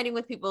reuniting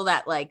with people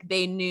that like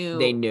they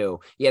knew.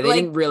 Yeah, they like,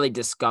 didn't really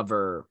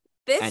discover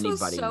this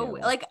was so new.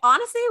 Like,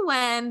 honestly,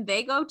 when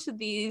they go to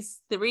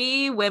these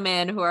three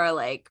women who are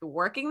like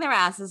working their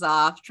asses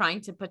off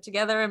trying to put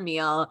together a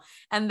meal,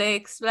 and they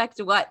expect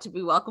to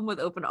be welcomed with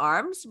open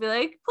arms, to be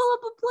like, pull up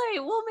a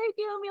plate, we'll make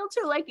you a meal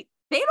too. Like,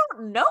 they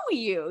don't know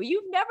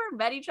you've never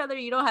met each other,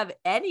 you don't have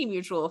any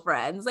mutual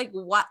friends. Like,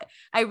 what?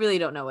 I really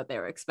don't know what they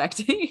were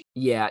expecting.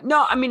 Yeah,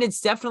 no, I mean,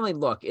 it's definitely,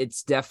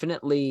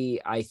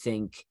 I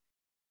think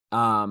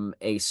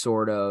a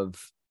sort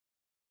of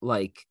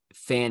like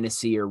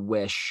fantasy or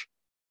wish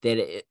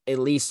that at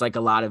least like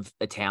a lot of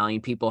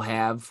Italian people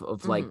have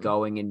of like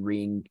going and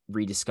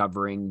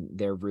rediscovering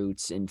their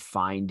roots and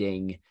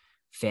finding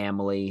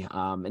family.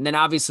 And then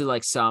obviously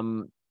like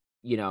some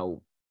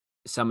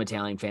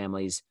Italian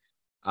families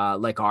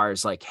like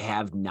ours, like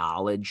have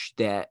knowledge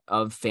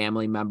of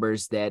family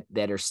members that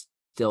are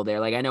still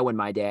there. Like, I know when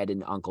my dad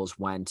and uncles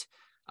went,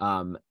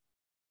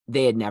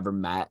 they had never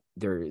met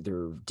their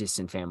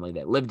distant family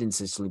that lived in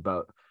Sicily,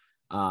 but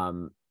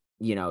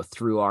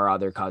through our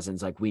other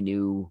cousins, like, we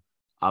knew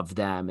of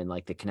them, and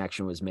like the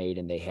connection was made,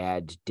 and they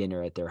had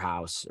dinner at their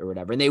house or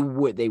whatever, and they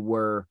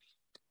were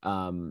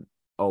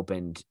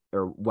opened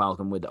or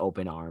welcomed with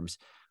open arms.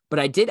 But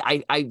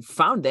I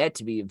found that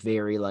to be a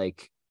very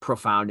like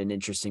profound and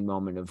interesting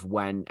moment of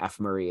when F.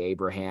 Murray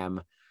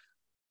Abraham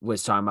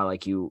was talking about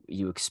like you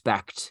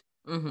expect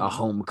a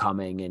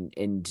homecoming,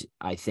 and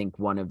I think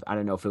I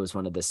don't know if it was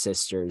one of the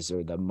sisters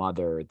or the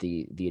mother,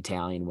 the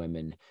Italian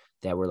women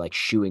that were like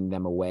shooing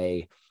them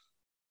away,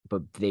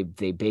 but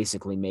they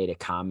basically made a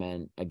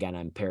comment, again,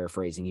 I'm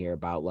paraphrasing here,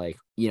 about like,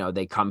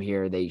 they come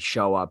here, they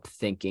show up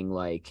thinking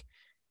like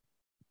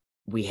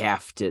we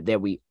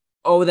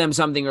owe them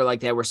something, or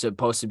like that we're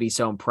supposed to be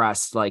so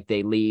impressed, like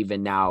they leave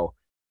and now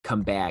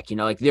come back,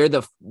 like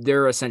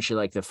they're essentially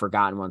like the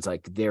forgotten ones,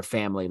 like their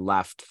family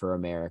left for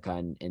America,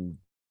 and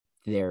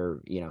they're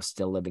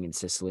still living in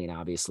Sicily, and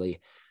obviously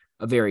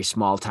a very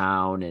small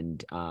town,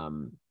 and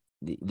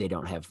they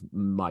don't have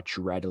much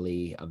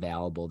readily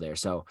available there.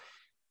 So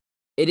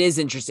it is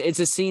interesting. It's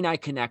a scene I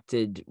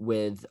connected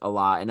with a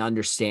lot and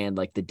understand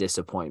like the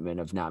disappointment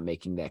of not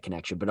making that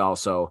connection, but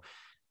also,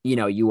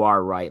 you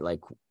are right. Like,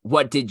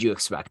 what did you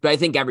expect? But I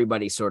think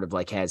everybody sort of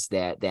like has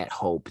that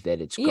hope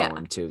that it's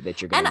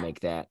that you're going to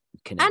make that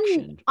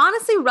connection. And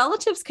honestly,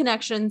 relatives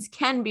connections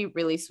can be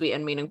really sweet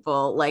and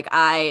meaningful. Like,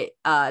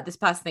 this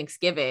past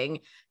Thanksgiving,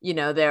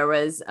 there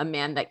was a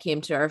man that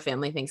came to our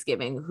family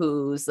Thanksgiving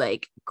whose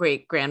like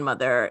great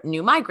grandmother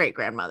knew my great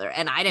grandmother,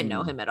 and I didn't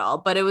know him at all,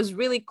 but it was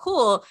really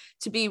cool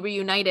to be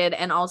reunited.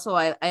 And also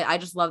I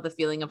just love the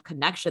feeling of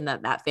connection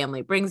that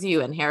family brings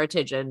you, and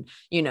heritage, and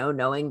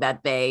knowing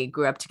that they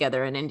grew up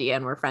together in India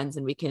and we're friends,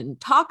 and we can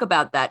talk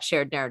about that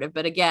shared narrative.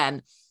 But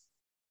again,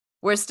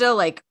 we're still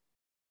like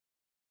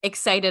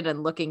excited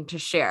and looking to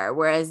share,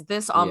 whereas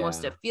this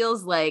almost it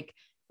feels like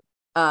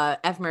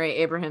F. Murray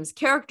Abraham's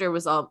character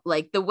was all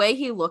like, the way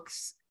he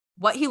looks,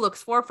 what he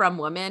looks for from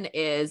women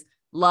is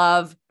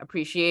love,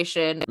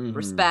 appreciation,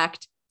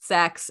 respect,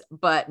 sex,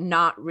 but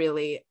not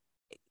really,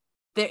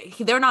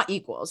 they're not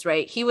equals,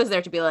 right? He was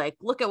there to be like,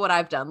 look at what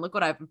I've done, look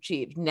what I've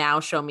achieved, now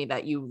show me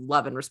that you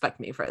love and respect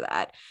me for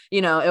that.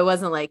 It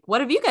wasn't like,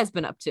 what have you guys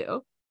been up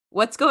to?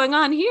 What's going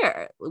on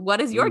here?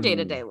 What is your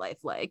day-to-day life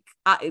like?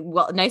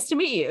 Well, nice to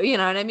meet you. You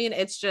know what I mean?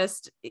 It's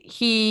just,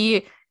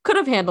 he could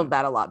have handled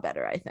that a lot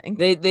better, I think.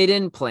 They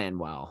didn't plan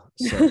well,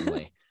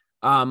 certainly.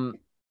 But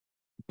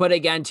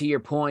again, to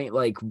your point,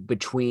 like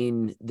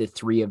between the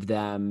three of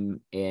them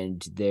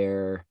and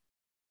their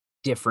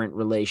different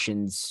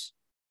relations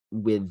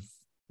with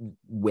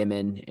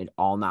women and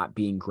all not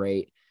being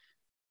great.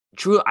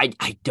 True,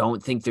 I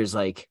don't think there's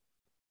like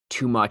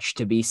too much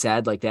to be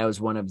said. Like that was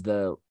one of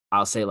the,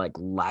 I'll say, like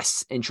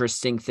less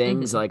interesting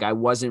things. Like I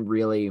wasn't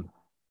really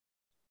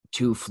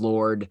too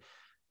floored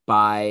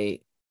by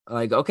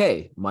like,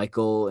 okay,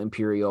 Michael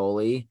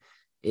Imperioli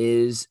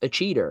is a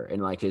cheater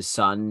and like his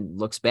son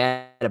looks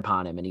bad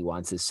upon him and he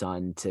wants his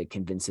son to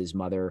convince his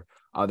mother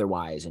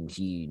otherwise and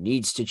he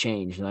needs to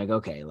change. And like,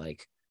 okay,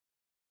 like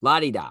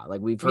la-di-da,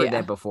 like we've heard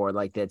that before.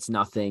 Like that's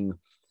nothing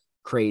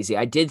crazy.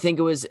 I did think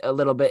it was a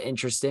little bit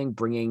interesting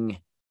bringing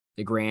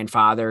the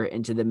grandfather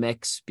into the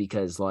mix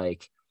because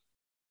like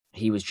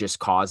he was just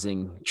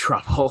causing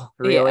trouble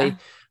really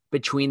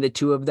between the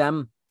two of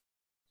them.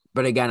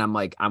 But again,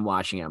 I'm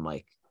watching it, I'm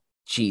like,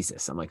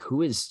 Jesus, I'm like,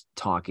 who is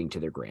talking to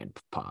their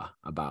grandpa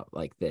about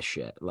like this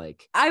shit?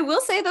 Like, I will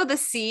say though, the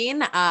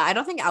scene, I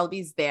don't think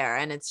Albie's there,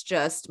 and it's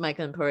just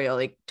Michael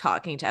Imperioli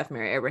talking to F.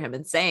 Mary Abraham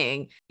and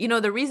saying, you know,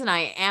 the reason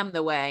I am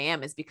the way I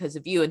am is because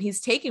of you. And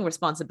he's taking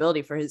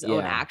responsibility for his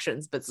own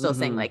actions, but still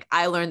saying like,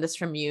 I learned this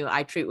from you.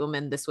 I treat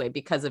women this way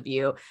because of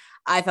you.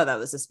 I thought that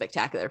was a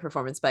spectacular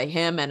performance by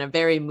him and a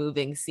very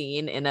moving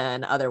scene in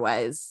an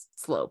otherwise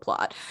slow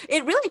plot.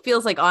 It really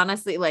feels like,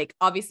 honestly, like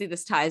obviously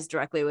this ties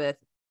directly with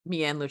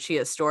Mia and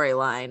Lucia's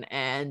storyline,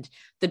 and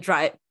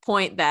the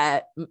point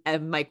that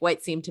Mike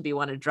White seemed to be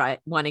wanting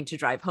to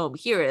drive home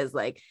here is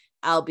like,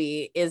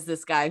 Albie is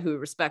this guy who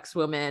respects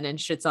women and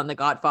shits on the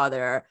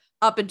Godfather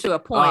up into a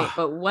point,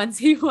 but once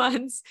he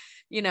wants,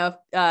 you know,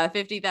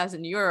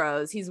 50,000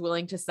 euros, he's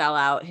willing to sell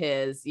out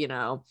his, you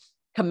know,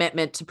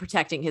 commitment to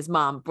protecting his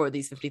mom for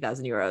these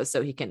 50,000 euros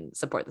so he can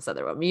support this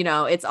other woman. You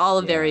know, it's all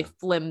a very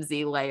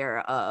flimsy layer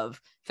of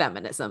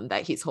feminism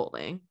that he's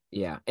holding.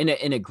 Yeah. In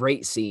a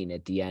great scene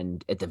at the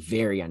end, at the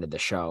very end of the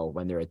show,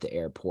 when they're at the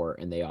airport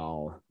and they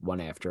all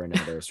one after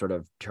another sort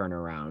of turn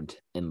around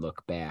and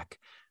look back.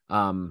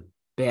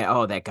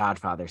 That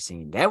Godfather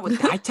scene, that was,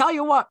 I tell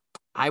you what,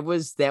 that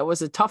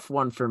was a tough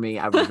one for me.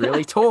 I was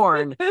really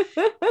torn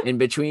in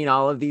between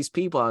all of these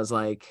people. I was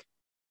like,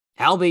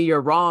 Albie,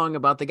 you're wrong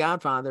about the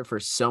Godfather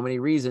for so many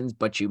reasons,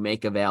 but you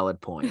make a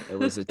valid point. It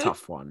was a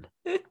tough one.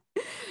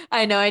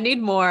 I know. I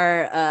need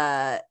more,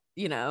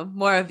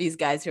 more of these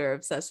guys who are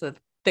obsessed with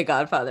the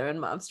Godfather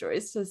and mom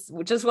stories.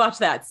 Just watch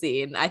that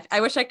scene. I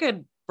wish I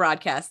could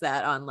broadcast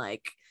that on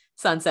like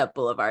Sunset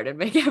Boulevard and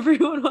make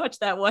everyone watch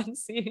that one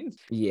scene.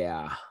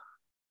 Yeah,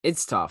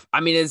 it's tough.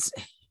 I mean, it's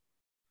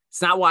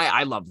not why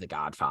I love the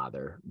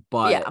Godfather,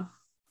 but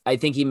I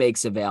think he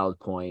makes a valid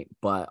point,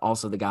 but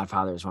also The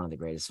Godfather is one of the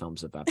greatest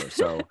films of ever.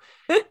 So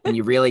when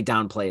you really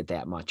downplay it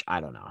that much, I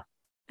don't know.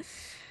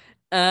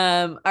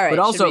 All right. But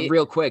also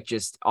real quick,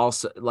 just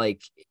also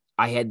like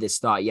I had this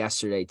thought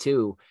yesterday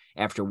too,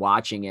 after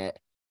watching it,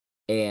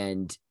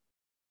 and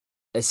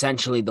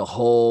essentially the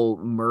whole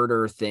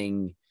murder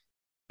thing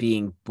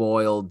being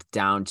boiled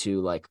down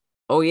to like,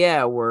 oh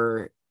yeah,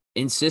 we're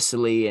in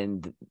Sicily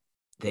and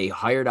they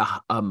hired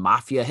a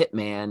mafia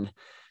hitman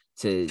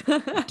to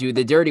do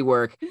the dirty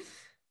work,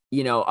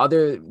 you know,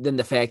 other than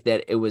the fact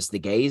that it was the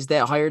gays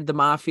that hired the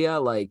mafia,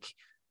 like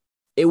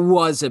it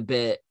was a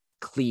bit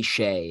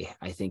cliche,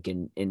 I think,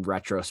 in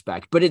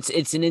retrospect, but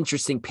it's an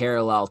interesting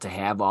parallel to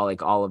have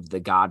all of the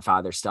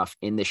Godfather stuff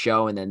in the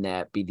show and then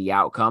that be the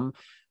outcome.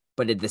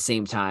 But at the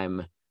same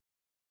time,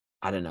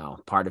 I don't know,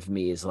 part of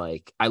me is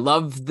like, I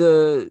love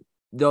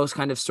those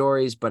kind of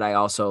stories, but I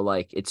also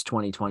like, it's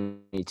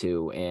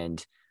 2022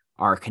 and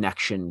our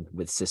connection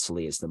with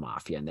Sicily is the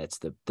mafia, and that's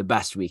the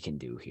best we can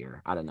do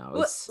here. I don't know.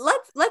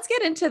 Let's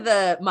get into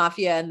the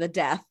mafia and the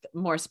death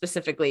more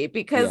specifically,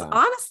 because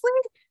honestly,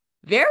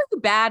 very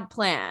bad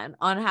plan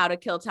on how to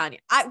kill Tanya.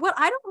 What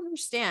I don't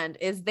understand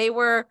is they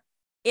were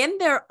in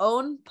their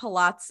own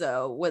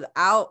palazzo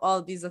without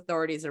all these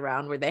authorities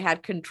around, where they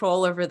had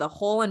control over the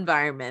whole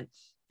environment,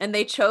 and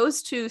they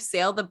chose to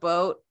sail the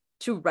boat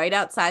to right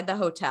outside the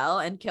hotel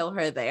and kill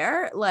her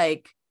there.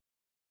 Like,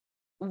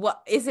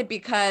 what is it?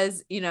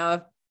 Because, you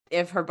know,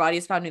 if her body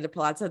is found near the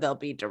palazzo, they'll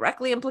be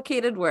directly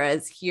implicated,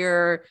 whereas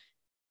here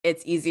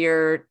it's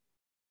easier.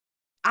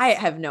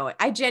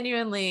 I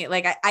genuinely,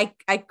 like,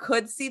 I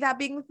could see that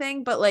being the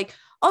thing, but like,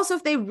 also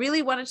if they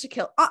really wanted to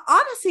kill,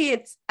 honestly,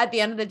 it's at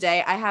the end of the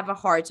day, I have a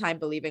hard time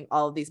believing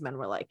all of these men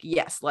were like,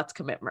 yes, let's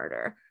commit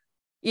murder.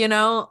 You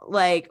know,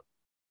 like,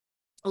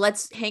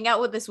 let's hang out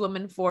with this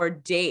woman for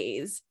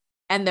days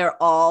and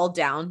they're all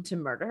down to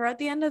murder her at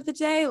the end of the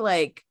day.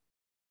 Like,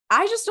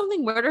 I just don't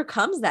think murder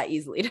comes that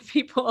easily to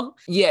people.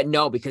 Yeah,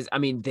 no, because I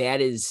mean, that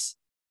is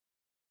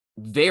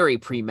very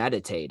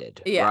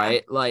premeditated,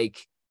 right?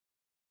 Like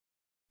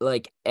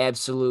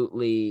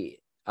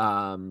absolutely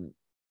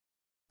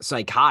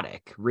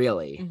psychotic,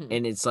 really. Mm-hmm.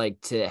 And it's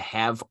like, to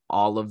have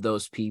all of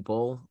those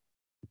people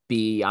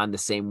be on the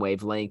same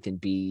wavelength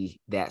and be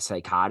that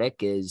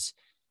psychotic is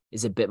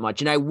a bit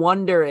much. And I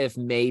wonder if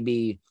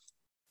maybe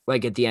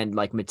like at the end,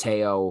 like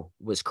Matteo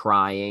was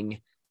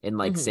crying and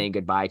like saying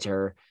goodbye to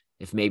her,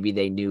 if maybe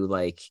they knew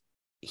like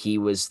he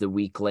was the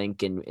weak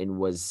link and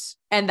was,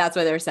 and that's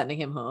why they were sending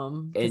him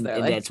home. And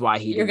like, that's why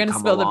he you're didn't gonna come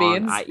spill along. the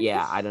beans.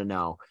 I don't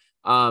know.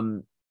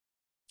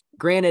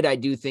 Granted, I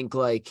do think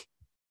like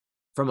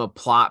from a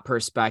plot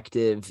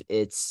perspective,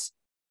 it's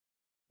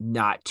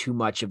not too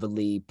much of a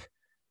leap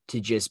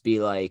to just be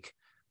like,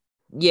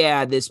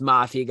 yeah, this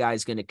mafia guy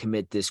is going to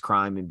commit this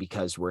crime, and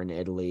because we're in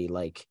Italy,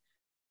 like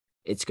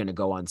it's going to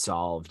go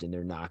unsolved and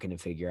they're not going to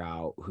figure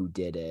out who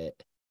did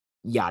it,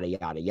 yada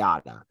yada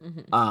yada.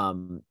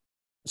 Mm-hmm.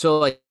 So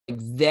like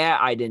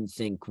that I didn't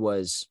think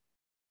was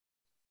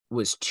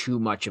too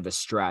much of a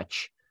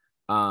stretch.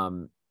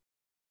 And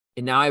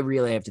now I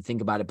really have to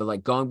think about it, but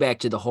like going back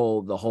to the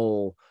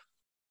whole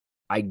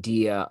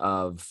idea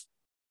of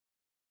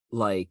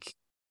like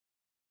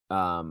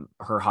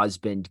her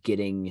husband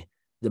getting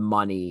the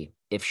money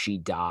if she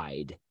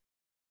died,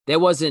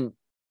 that wasn't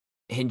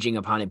hinging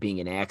upon it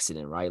being an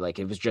accident, right? Like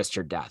it was just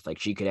her death. Like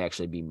she could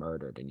actually be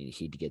murdered and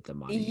he'd get the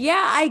money.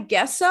 Yeah, I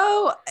guess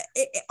so.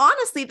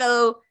 Honestly,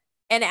 though,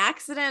 an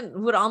accident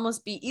would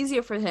almost be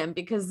easier for him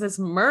because this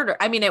murder,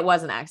 I mean, it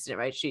was an accident,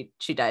 right? She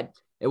died.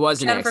 It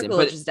was an accident. Jennifer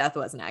Coolidge's death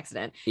was an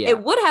accident. Yeah.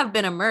 It would have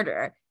been a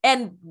murder.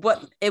 And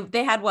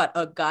they had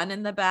a gun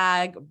in the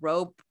bag,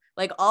 rope,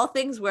 like all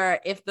things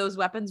where if those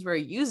weapons were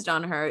used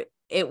on her,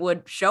 it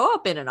would show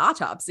up in an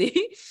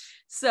autopsy.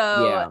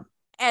 So, yeah.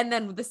 And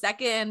then the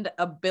second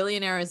a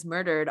billionaire is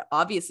murdered,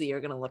 obviously you're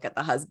going to look at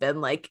the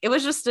husband. Like it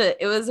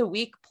was a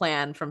weak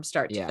plan from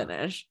start to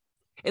finish.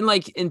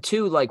 And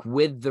two, like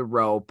with the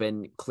rope,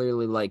 and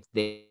clearly like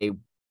they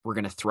were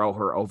going to throw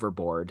her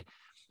overboard.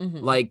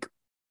 Mm-hmm. Like,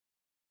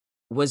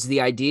 was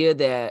the idea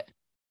that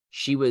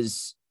she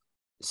was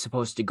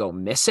supposed to go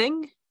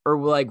missing, or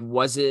like,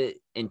 was it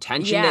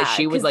intention that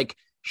she would like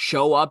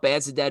show up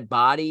as a dead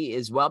body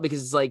as well?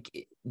 Because it's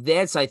like,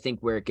 that's, I think,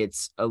 where it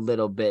gets a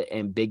little bit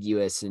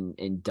ambiguous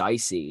and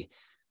dicey.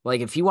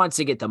 Like if he wants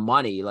to get the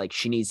money, like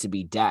she needs to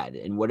be dead.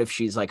 And what if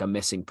she's like a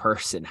missing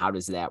person? How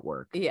does that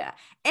work? Yeah.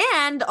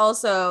 And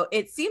also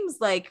it seems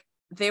like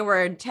they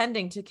were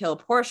intending to kill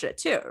Portia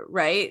too,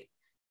 right?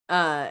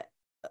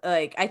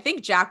 Like I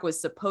think Jack was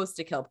supposed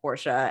to kill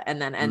Portia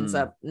and then ends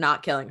up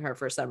not killing her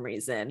for some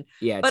reason.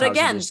 Yeah, but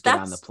again, just get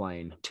on the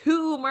plane.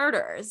 2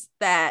 murders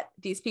that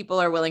these people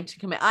are willing to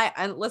commit.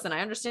 I listen, I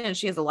understand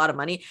she has a lot of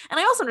money, and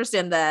I also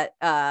understand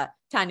that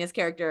Tanya's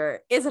character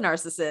is a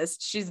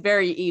narcissist. She's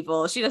very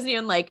evil. She doesn't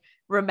even like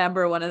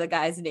remember one of the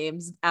guys'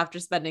 names after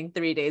spending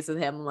 3 days with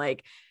him.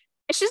 Like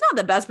she's not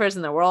the best person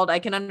in the world. I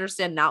can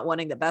understand not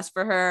wanting the best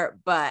for her,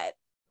 but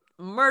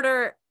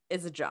murder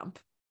is a jump,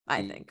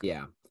 I think.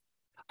 Yeah.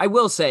 I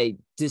will say,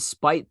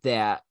 despite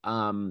that,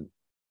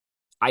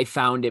 I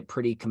found it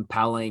pretty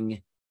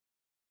compelling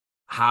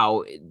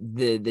how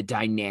the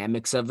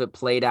dynamics of it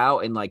played out,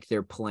 and like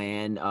their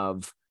plan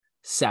of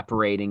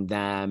separating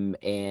them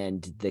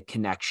and the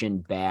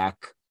connection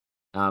back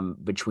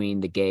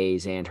between the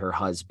gays and her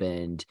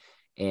husband,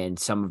 and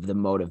some of the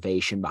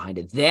motivation behind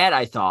it. That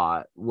I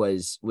thought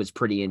was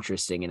pretty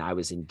interesting, and I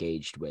was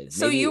engaged with.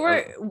 So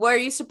were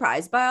you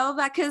surprised by all of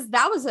that? Because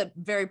that was a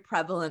very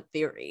prevalent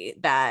theory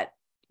that,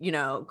 you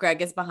know,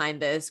 Greg is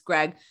behind this.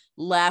 Greg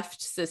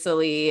left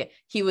Sicily.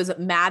 He was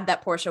mad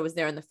that Portia was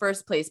there in the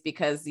first place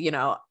because, you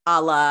know,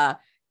 a la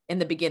in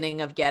the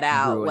beginning of Get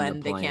Out, when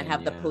they can't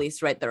have the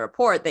police write the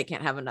report, they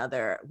can't have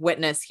another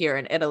witness here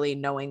in Italy,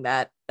 knowing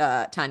that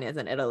Tanya's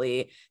in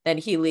Italy. Then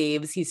he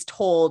leaves. He's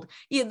told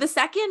the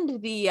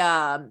second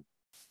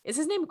is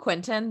his name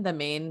Quentin, the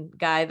main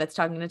guy that's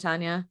talking to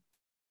Tanya?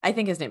 I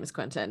think his name is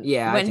Quentin.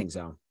 Yeah, I think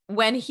so.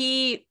 When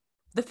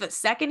the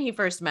second he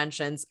first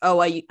mentions,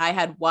 I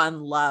had one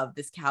love,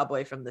 this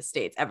cowboy from the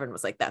States, everyone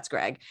was like, that's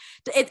Greg.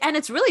 And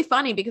it's really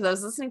funny because I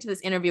was listening to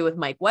this interview with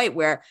Mike White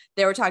where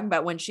they were talking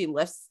about when she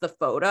lifts the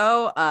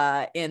photo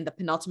in the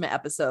penultimate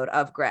episode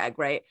of Greg,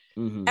 right?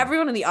 Mm-hmm.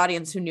 Everyone in the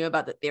audience who knew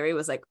about the theory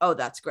was like, oh,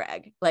 that's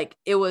Greg. Like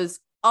it was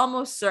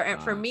almost certain.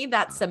 For me,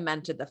 that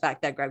cemented the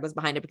fact that Greg was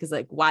behind it, because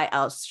like, why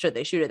else should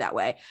they shoot it that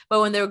way?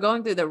 But when they were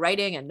going through the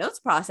writing and notes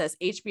process,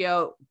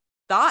 HBO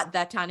thought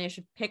that Tanya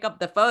should pick up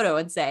the photo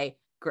and say,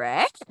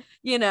 Greg,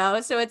 you know.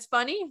 So it's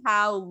funny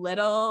how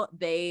little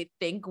they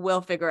think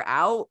we'll figure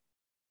out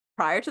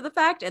prior to the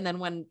fact, and then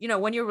when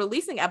you're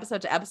releasing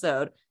episode to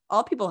episode,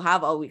 all people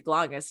have all week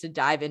long is to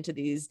dive into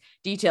these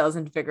details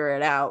and figure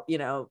it out, you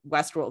know,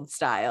 Westworld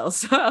style.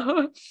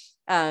 So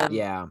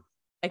yeah,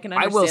 I can understand.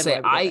 I will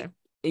say,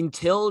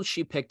 until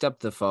she picked up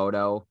the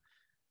photo,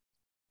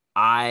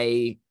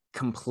 I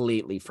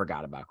completely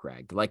forgot about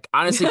Greg. Like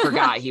honestly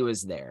forgot he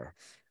was there.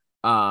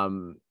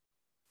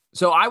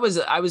 So I was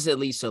at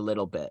least a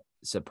little bit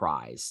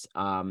surprised.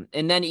 And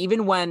then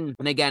even and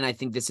again, I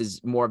think this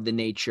is more of the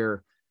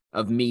nature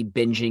of me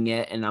binging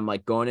it, and I'm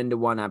like going into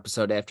one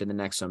episode after the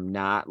next. So I'm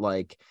not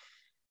like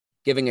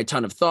giving a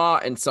ton of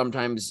thought. And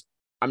sometimes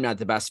I'm not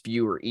the best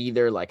viewer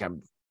either. Like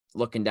I'm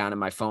looking down at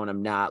my phone.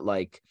 I'm not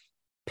like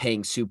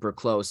paying super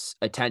close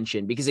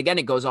attention, because again,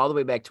 it goes all the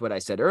way back to what I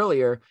said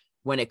earlier.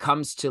 When it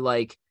comes to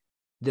like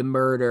the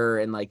murder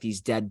and like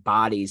these dead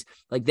bodies,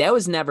 like that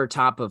was never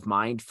top of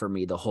mind for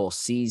me the whole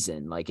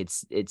season. Like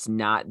it's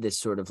not this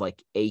sort of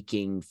like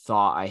aching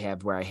thought I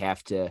have where I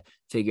have to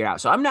figure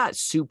out. So I'm not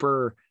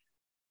super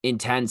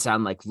intense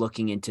on like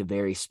looking into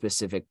very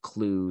specific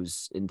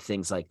clues and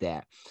things like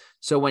that.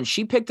 So when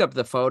she picked up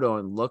the photo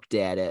and looked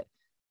at it,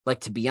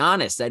 like, to be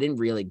honest, I didn't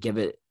really give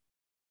it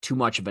too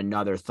much of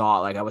another thought.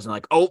 Like I wasn't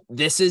like, oh,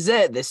 this is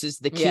it. This is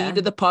the key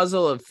to the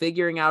puzzle of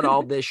figuring out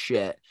all this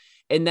shit.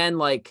 And then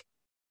like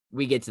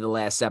we get to the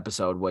last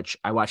episode, which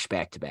I watched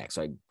back to back.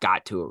 So I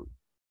got to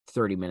it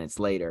 30 minutes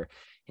later.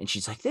 And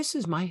she's like, this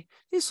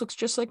looks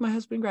just like my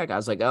husband, Greg. I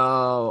was like,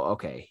 oh,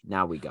 okay,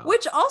 now we go.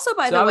 Which also,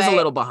 by the way, I was a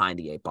little behind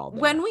the 8 ball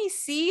there. When we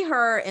see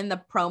her in the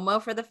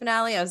promo for the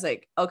finale, I was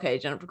like, okay,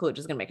 Jennifer Coolidge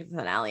is going to make it to the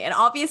finale. And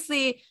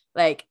obviously,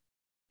 like,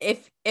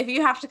 if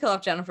you have to kill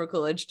off Jennifer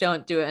Coolidge,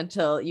 don't do it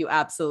until you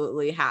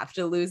absolutely have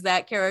to lose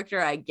that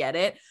character. I get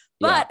it.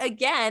 But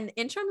again,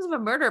 in terms of a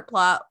murder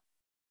plot,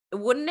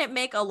 wouldn't it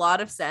make a lot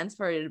of sense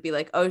for her to be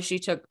like, oh, she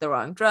took the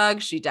wrong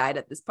drug, she died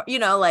at this part,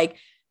 like,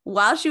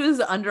 while she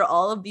was under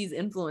all of these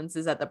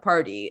influences at the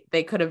party,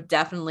 they could have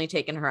definitely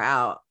taken her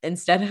out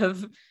instead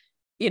of,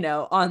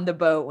 on the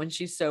boat when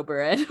she's sober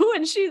and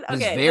when she's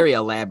okay. It's very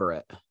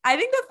elaborate. I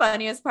think the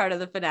funniest part of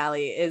the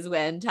finale is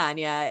when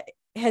Tanya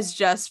has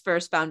just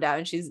first found out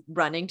and she's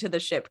running to the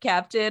ship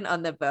captain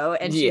on the boat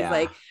and she's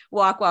like,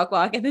 walk.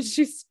 And then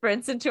she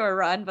sprints into a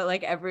run, but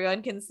like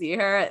everyone can see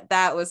her.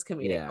 That was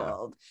comedic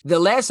gold. The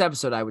last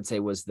episode, I would say,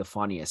 was the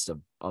funniest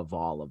of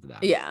all of them.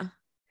 Yeah.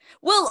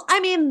 Well,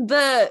 I mean,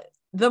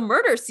 the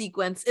murder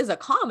sequence is a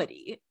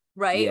comedy,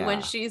 right? Yeah.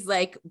 When she's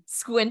like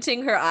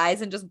squinting her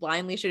eyes and just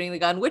blindly shooting the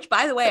gun, which,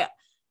 by the way,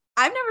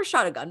 I've never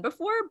shot a gun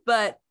before,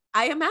 but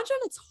I imagine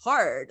it's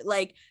hard.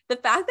 Like the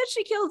fact that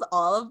she kills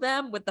all of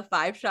them with the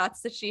 5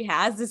 shots that she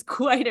has is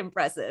quite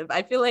impressive.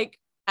 I feel like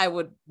I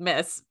would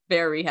miss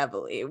very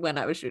heavily when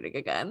I was shooting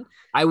a gun.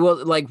 I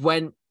will, like,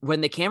 when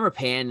the camera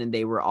panned and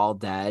they were all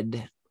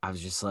dead, I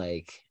was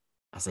like,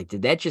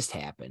 did that just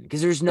happen?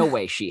 Because there's no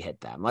way she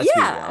hit them. Let's be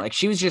real. Like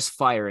she was just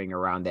firing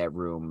around that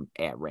room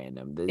at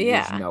random.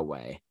 There's no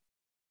way.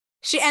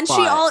 She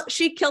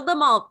killed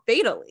them all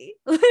fatally.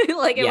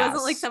 Like it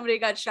wasn't like somebody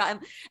got shot,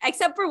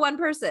 except for one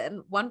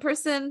person. One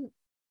person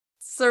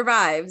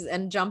survives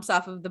and jumps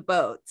off of the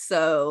boat.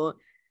 So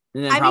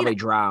and then probably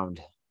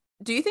drowned.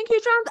 Do you think he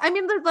drowned? I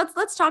mean,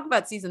 let's talk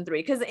about season 3,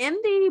 because in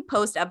the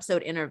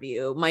post-episode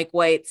interview, Mike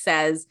White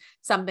says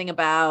something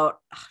about,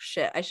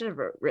 I should have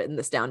written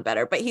this down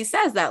better, but he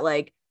says that,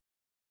 like,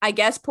 I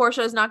guess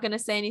Portia is not going to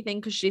say anything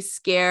because she's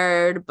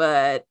scared,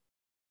 but,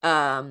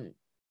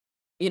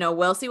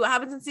 we'll see what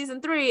happens in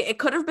season 3. It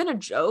could have been a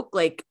joke.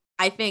 Like,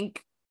 I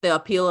think the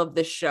appeal of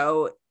the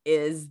show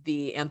is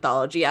the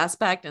anthology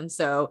aspect, and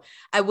so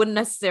I wouldn't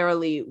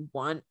necessarily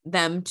want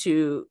them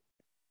to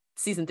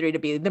season 3 to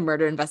be the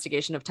murder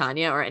investigation of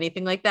Tanya or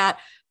anything like that.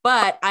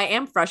 But I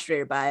am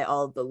frustrated by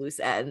all of the loose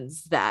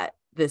ends that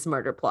this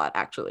murder plot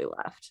actually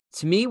left.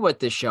 To me, what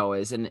this show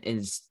is, and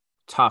it's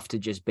tough to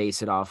just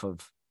base it off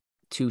of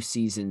 2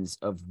 seasons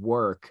of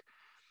work,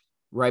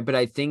 right? But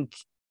I think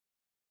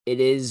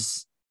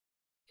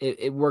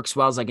it works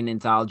well as like an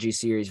anthology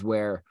series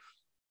where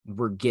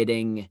we're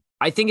getting,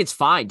 I think it's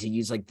fine to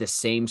use like the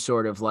same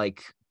sort of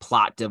like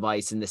plot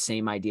device and the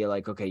same idea.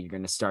 Like, okay, you're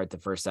going to start the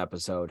first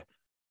episode,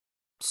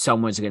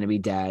 someone's going to be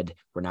dead.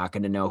 We're not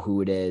going to know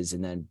who it is.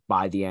 And then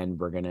by the end,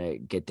 we're going to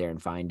get there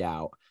and find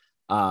out.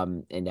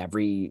 And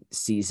every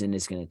season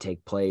is going to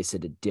take place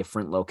at a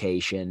different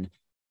location.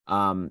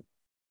 But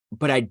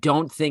I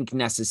don't think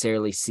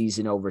necessarily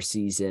season over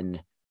season,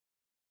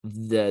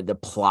 the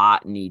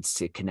plot needs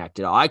to connect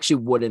at all. I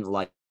actually wouldn't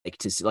like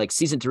to see, like,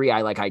 season 3.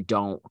 I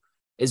don't,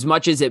 as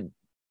much as it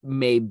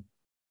may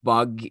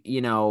bug,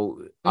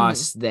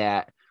 us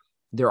that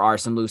there are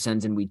some loose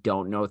ends and we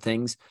don't know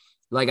things.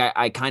 Like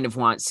I kind of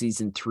want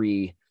season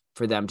 3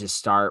 for them to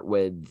start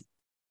with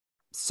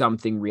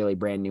something really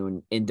brand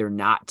new and there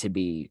not to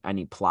be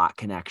any plot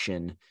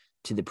connection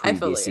to the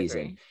previous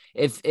season.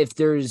 Agree. If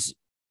there's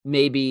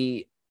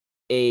maybe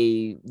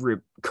a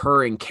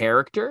recurring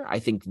character, I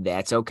think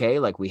that's okay.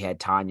 Like we had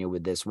Tanya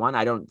with this one.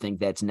 I don't think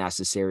that's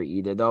necessary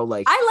either, though.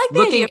 Like I like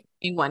the idea of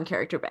bringing one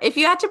character back. If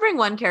you had to bring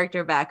one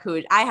character back,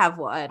 I have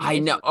one. I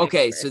know.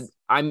 Okay, so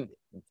I'm.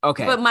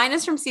 Okay. But mine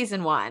is from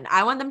season 1.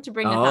 I want them to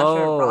bring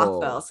Natasha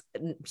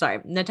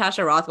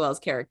Rothwell's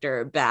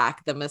character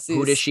back, the masseuse.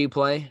 Who does she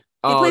play?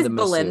 She plays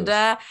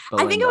Belinda.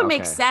 I think it would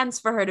make sense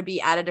for her to be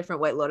at a different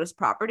White Lotus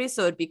property,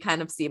 so it'd be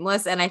kind of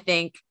seamless. And I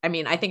think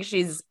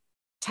she's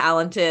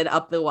talented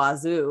up the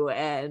wazoo,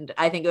 and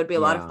I think it would be a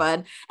lot of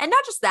fun. And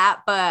not just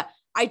that, but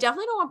I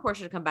definitely don't want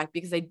Portia to come back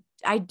because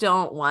I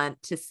don't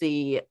want to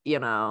see,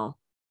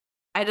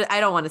 I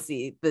don't want to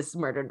see this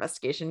murder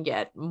investigation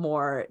get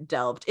more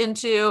delved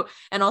into.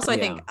 And also I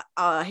think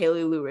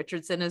Haley Lou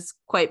Richardson is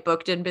quite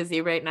booked and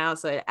busy right now.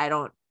 So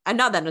I'm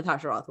not that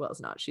Natasha Rothwell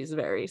is not. She's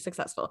very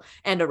successful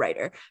and a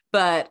writer.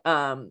 But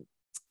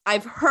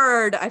I've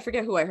heard, I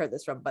forget who I heard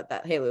this from, but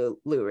that Haley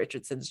Lou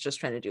Richardson's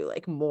just trying to do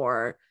like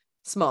more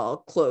small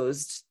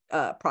closed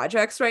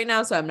projects right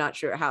now. So I'm not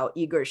sure how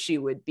eager she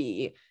would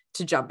be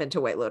to jump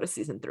into White Lotus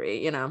season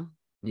 3, you know?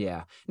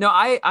 Yeah, no,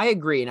 I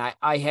agree. And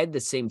I had the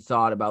same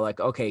thought about like,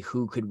 okay,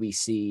 who could we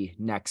see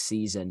next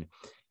season?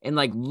 And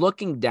like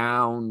looking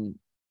down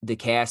the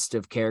cast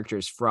of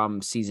characters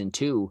from season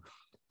 2,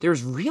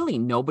 there's really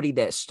nobody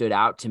that stood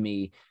out to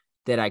me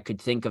that I could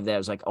think of that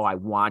was like, oh, I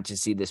want to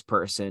see this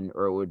person,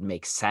 or it would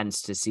make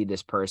sense to see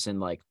this person.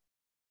 Like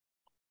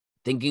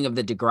thinking of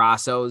the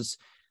DeGrassos,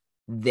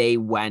 they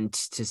went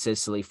to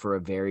Sicily for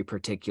a very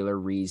particular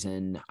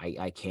reason.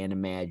 I can't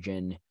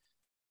imagine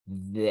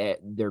that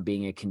there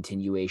being a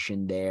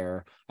continuation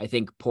there. I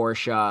think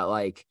Portia,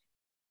 like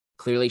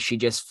clearly she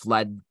just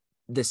fled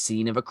the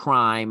scene of a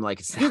crime. Like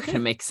it's not going to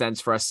make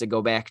sense for us to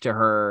go back to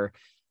her.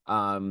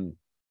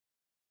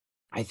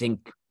 I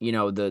think, you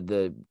know,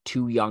 the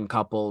two young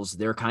couples,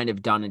 they're kind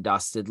of done and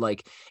dusted.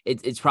 Like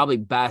it's probably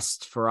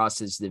best for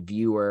us as the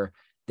viewer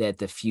that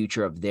the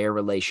future of their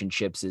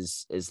relationships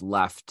is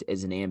left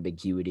as an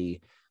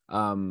ambiguity.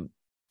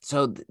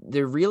 So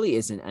there really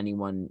isn't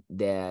anyone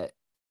that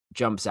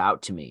jumps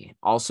out to me.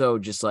 Also,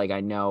 just like I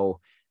know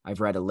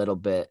I've read a little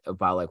bit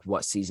about like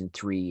what season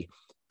 3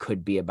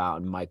 could be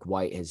about, and Mike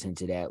White has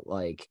hinted at,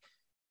 like,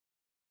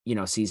 you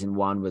know, season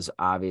 1 was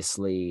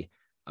obviously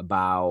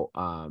about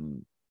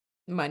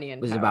money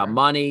and was power. About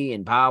money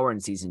and power,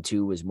 and season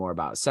 2 was more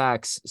about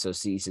sex. So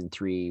season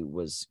 3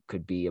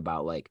 could be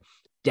about like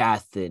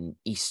death and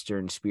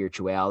Eastern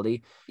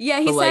spirituality.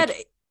 Yeah, he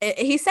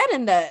said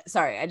in the,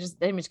 sorry, I just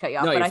didn't mean to cut you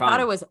off, but I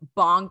thought it was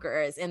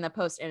bonkers in the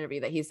post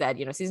interview that he said,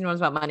 you know, season 1 was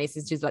about money,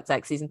 season 2 is about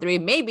sex, season 3,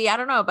 maybe, I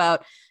don't know,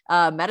 about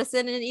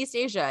medicine in East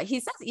Asia. He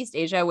says East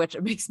Asia, which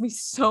makes me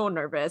so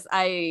nervous.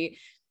 You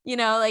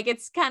know, like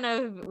it's kind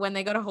of when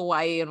they go to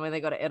Hawaii and when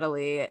they go to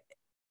Italy,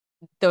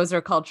 those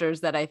are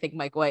cultures that I think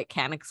Mike White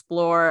can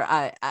explore.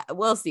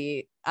 We'll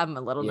see. I'm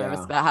a little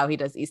nervous about how he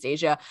does East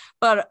Asia,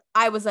 but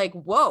I was like,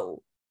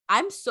 whoa.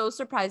 I'm so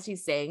surprised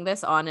he's saying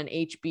this on an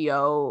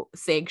HBO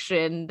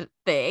sanctioned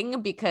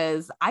thing,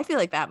 because I feel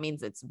like that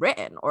means it's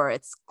written or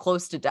it's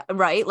close to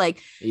right.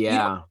 Like,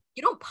 yeah,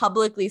 you don't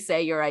publicly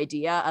say your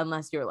idea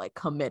unless you're like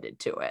committed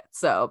to it.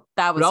 So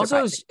that was, but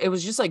also it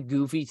was just like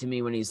goofy to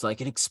me when he's like,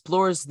 it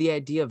explores the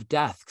idea of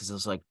death. Cause I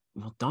was like,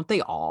 well, don't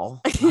they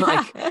all?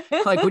 like,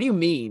 what do you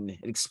mean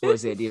it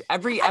explores the idea?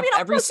 Every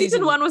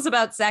season 1 was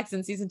about sex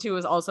and season 2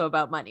 was also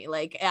about money.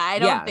 Like, I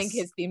don't think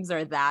his themes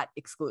are that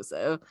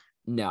exclusive.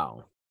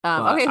 No.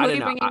 Okay, who are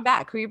you bringing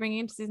back? Who are you bringing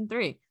into season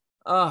 3?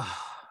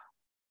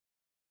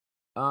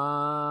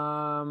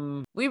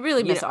 We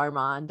really miss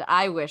Armand.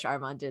 I wish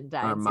Armand didn't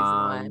die in season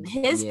 1.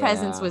 His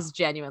presence was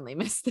genuinely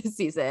missed this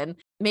season.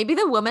 Maybe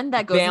the woman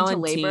that goes into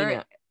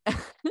labor.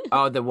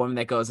 Oh, the woman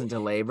that goes into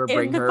labor.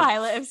 Bring her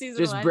pilot of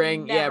season 1. Just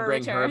bring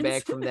her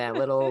back from that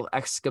little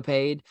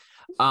escapade.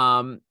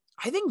 I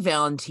think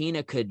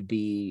Valentina could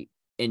be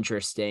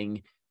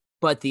interesting,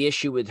 but the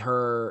issue with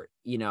her,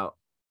 you know,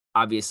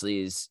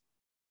 obviously is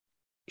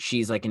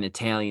she's like an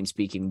Italian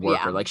speaking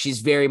worker. Like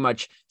she's very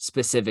much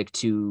specific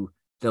to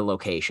the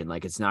location.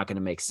 Like it's not going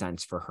to make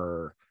sense for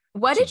her.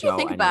 What did you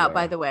think about,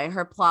 by the way,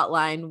 her plot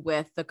line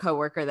with the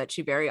coworker that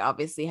she very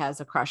obviously has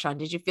a crush on?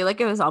 Did you feel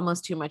like it was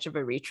almost too much of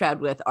a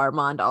retread with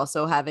Armand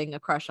also having a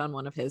crush on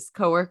one of his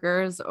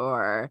coworkers,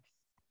 or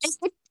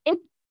it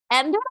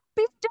ended up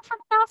being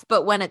different enough?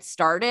 But when it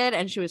started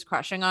and she was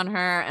crushing on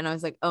her and I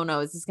was like, oh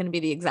no, is this going to be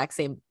the exact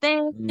same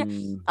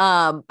thing?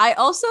 I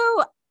also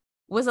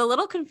was a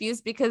little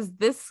confused because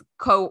this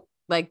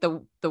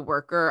the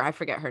worker, I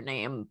forget her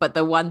name, but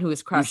the one who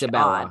is crushed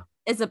on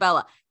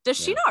Isabella. Does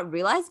she not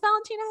realize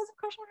Valentina has a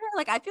crush on her?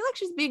 Like, I feel like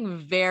she's being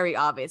very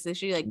obvious. Is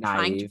she like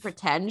trying to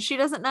pretend she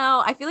doesn't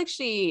know? I feel like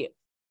she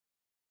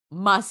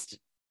must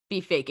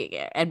be faking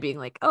it and being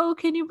like, oh,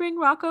 can you bring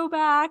Rocco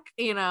back?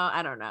 You know,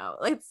 I don't know.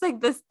 It's like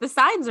this, the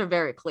signs are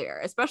very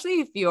clear, especially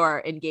if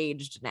you're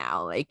engaged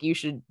now. Like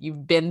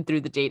you've been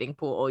through the dating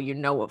pool. You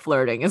know what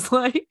flirting is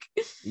like.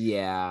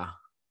 Yeah.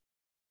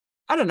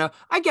 I don't know.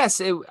 I guess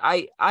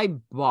I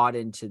bought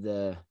into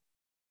the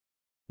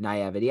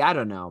naivety. I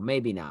don't know.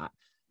 Maybe not.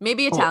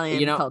 Maybe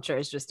Italian culture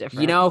is just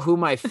different. You know who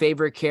my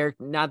favorite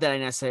character, not that I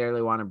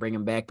necessarily want to bring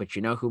him back, but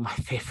you know who my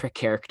favorite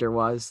character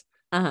was?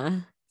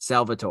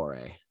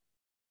 Salvatore.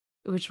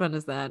 Which one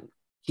is that?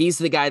 He's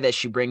the guy that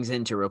she brings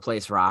in to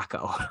replace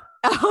Rocco.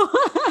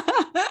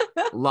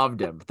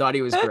 Loved him. Thought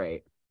he was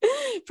great.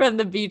 From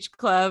the Beach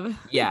Club.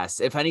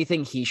 Yes. If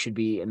anything, he should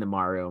be in the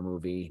Mario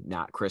movie,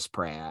 not Chris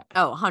Pratt.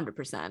 Oh,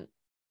 100%.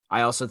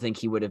 I also think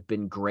he would have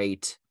been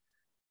great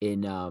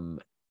in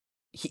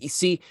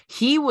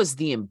he was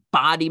the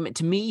embodiment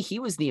to me. He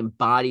was the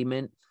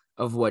embodiment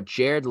of what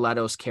Jared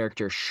Leto's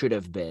character should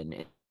have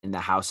been in the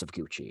House of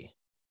Gucci.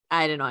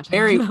 I didn't watch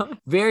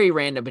very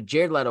random, but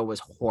Jared Leto was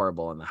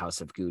horrible in the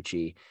House of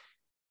Gucci.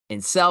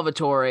 And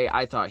Salvatore,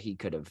 I thought he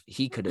could have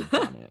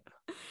done it.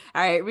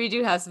 All right,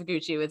 redo House of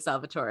Gucci with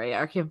Salvatore.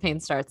 Our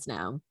campaign starts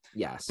now.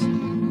 Yes.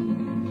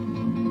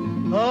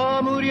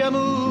 Amuri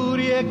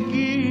amuri e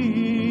chi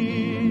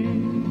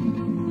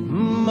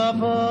m'ha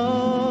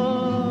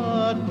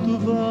fatto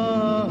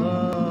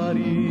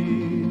vari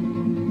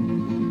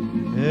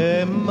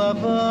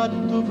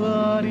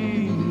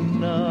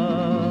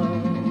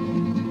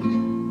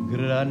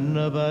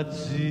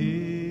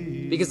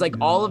Because like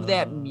all of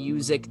that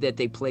music that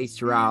they play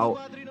throughout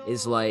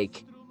is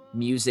like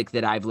music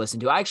that I've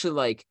listened to. I actually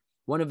like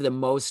one of the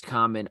most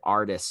common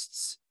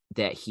artists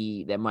that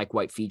Mike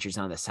White features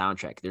on the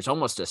soundtrack. There's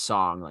almost a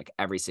song like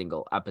every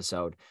single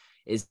episode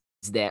is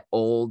that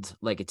old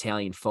like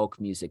Italian folk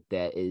music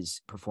that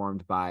is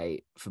performed by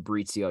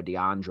Fabrizio De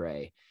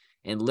André.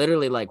 And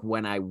literally like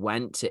when I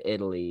went to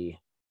Italy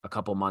a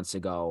couple months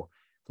ago,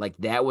 like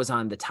that was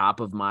on the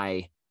top of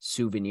my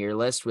souvenir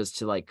list, was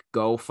to like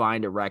go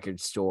find a record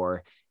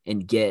store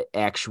and get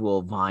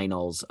actual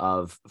vinyls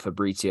of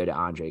Fabrizio De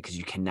André, because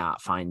you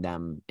cannot find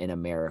them in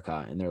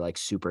America and they're like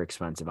super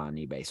expensive on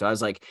eBay. So I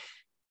was like,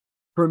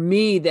 for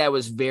me, that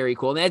was very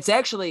cool. And that's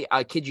actually,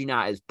 I kid you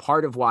not, is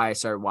part of why I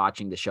started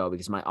watching the show,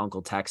 because my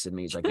uncle texted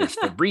me. He's like, it's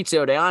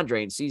Fabrizio De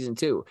André in season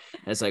 2.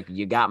 And it's like,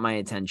 you got my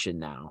attention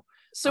now.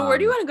 So where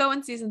do you want to go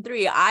in season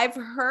 3? I've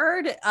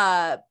heard,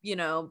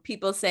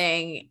 people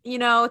saying,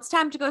 it's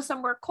time to go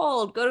somewhere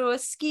cold, go to a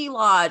ski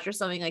lodge or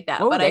something like that.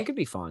 Oh, but that could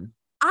be fun.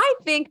 I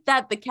think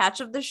that the catch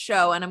of the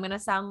show, and I'm going to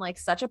sound like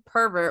such a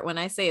pervert when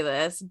I say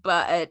this,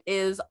 but it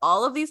is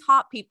all of these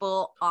hot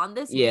people on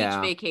this beach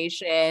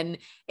vacation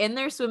in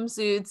their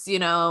swimsuits,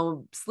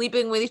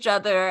 sleeping with each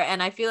other.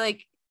 And I feel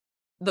like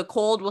the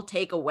cold will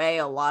take away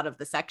a lot of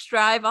the sex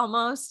drive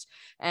almost.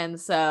 And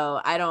so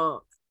I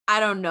don't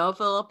know if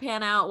it'll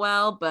pan out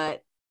well,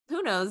 but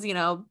who knows,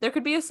 there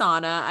could be a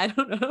sauna. I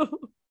don't know.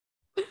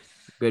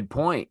 Good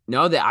point.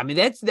 No,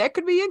 that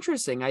could be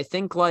interesting. I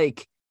think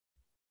like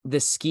the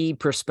ski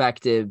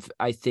perspective,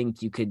 I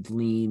think you could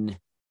lean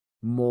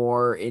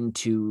more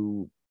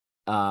into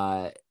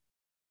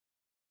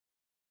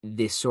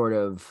this sort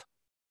of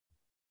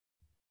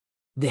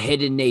the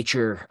hidden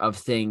nature of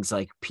things,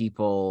 like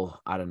people,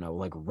 I don't know,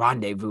 like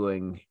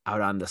rendezvousing out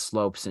on the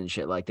slopes and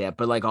shit like that.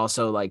 But like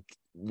also like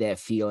that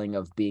feeling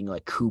of being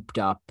like cooped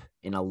up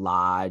in a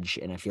lodge.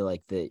 And I feel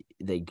like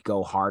they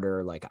go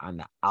harder like on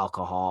the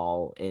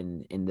alcohol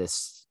in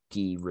this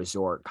ski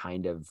resort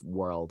kind of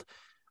world.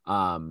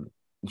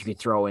 You could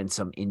throw in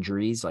some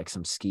injuries, like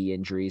some ski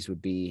injuries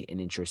would be an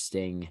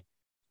interesting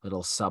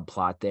little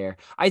subplot there.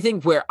 I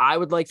think where I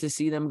would like to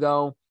see them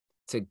go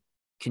to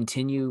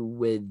continue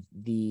with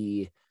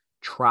the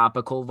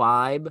tropical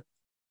vibe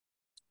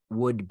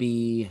would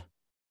be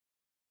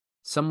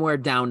somewhere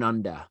down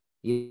under,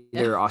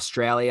 either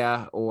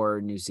Australia or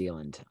New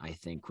Zealand, I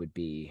think would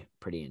be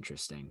pretty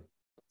interesting.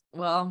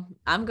 Well,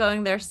 I'm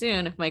going there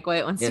soon if Mike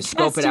White wants to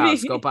scope it out.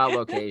 Scope out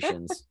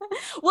locations.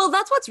 Well,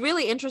 that's what's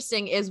really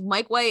interesting is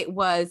Mike White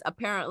was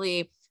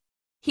apparently,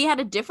 he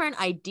had a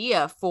different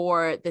idea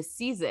for the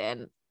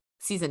season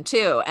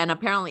 2. And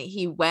apparently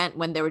he went,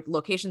 when they were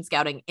location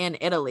scouting in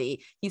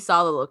Italy, he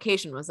saw the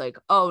location, was like,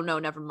 oh no,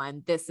 never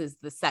mind. This is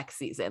the sex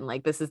season.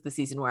 Like this is the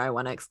season where I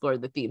want to explore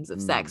the themes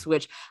of sex,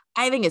 which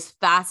I think is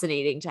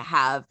fascinating to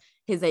have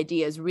his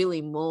ideas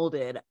really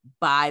molded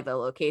by the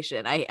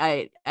location.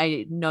 I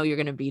know you're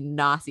going to be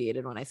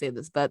nauseated when I say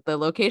this, but the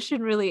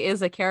location really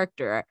is a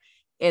character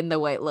in the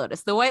White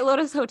Lotus. The White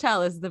Lotus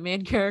Hotel is the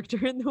main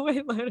character in the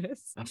White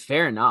Lotus.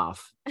 Fair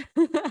enough.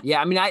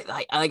 Yeah, I mean,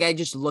 I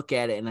just look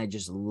at it and I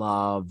just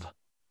love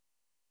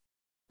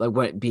like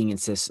what being in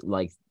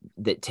like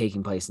that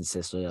taking place in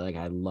Sicily. Like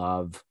I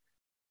love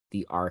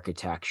the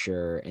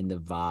architecture and the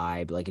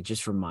vibe. Like it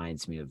just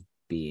reminds me of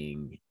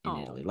being in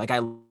Italy. Like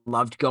I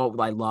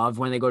love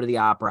when they go to the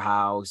opera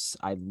house.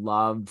 I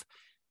love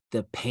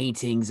the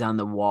paintings on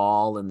the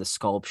wall and the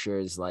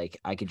sculptures. Like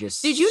I could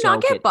just Did you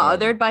not get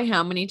bothered by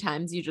how many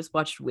times you just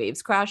watched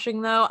waves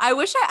crashing though? I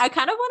wish I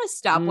kind of want to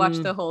stop watch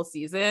the whole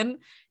season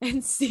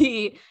and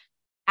see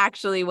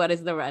actually what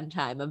is the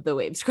runtime of the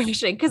waves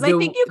crashing, because I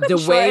think you could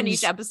shorten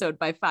each episode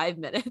by 5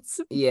 minutes.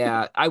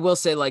 Yeah, I will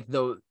say like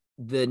the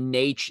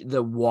nature,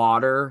 the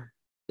water,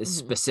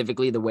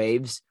 specifically the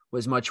waves,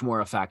 was much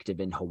more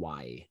effective in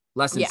Hawaii,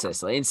 less in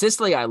Sicily. In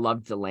Sicily, I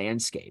loved the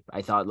landscape.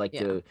 I thought like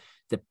the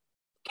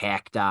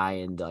cacti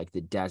and like the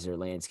desert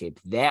landscape,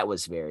 that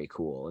was very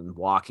cool. And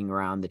walking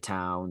around the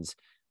towns,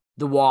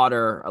 the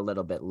water a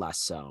little bit less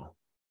so.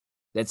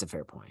 That's a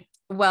fair point.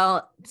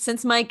 Well,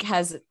 since Mike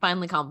has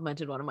finally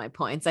complimented one of my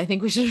points, I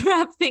think we should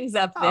wrap things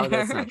up there. Oh,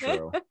 that's not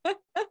true.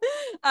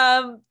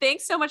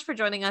 Thanks so much for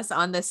joining us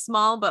on this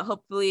small but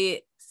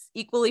hopefully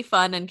equally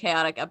fun and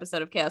chaotic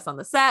episode of Chaos on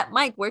the Set.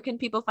 Mike, where can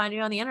people find you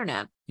on the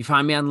internet? You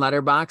find me on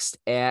Letterboxd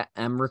at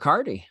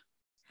mriccardi.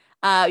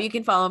 You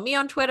can follow me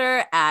on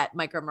Twitter at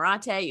Micro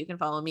Marate. You can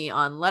follow me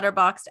on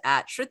Letterboxd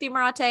at Shruti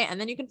Marate.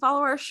 And then you can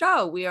follow our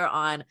show. We are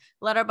on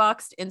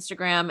Letterboxd,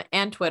 Instagram,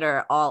 and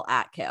Twitter, all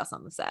at Chaos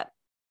on the Set.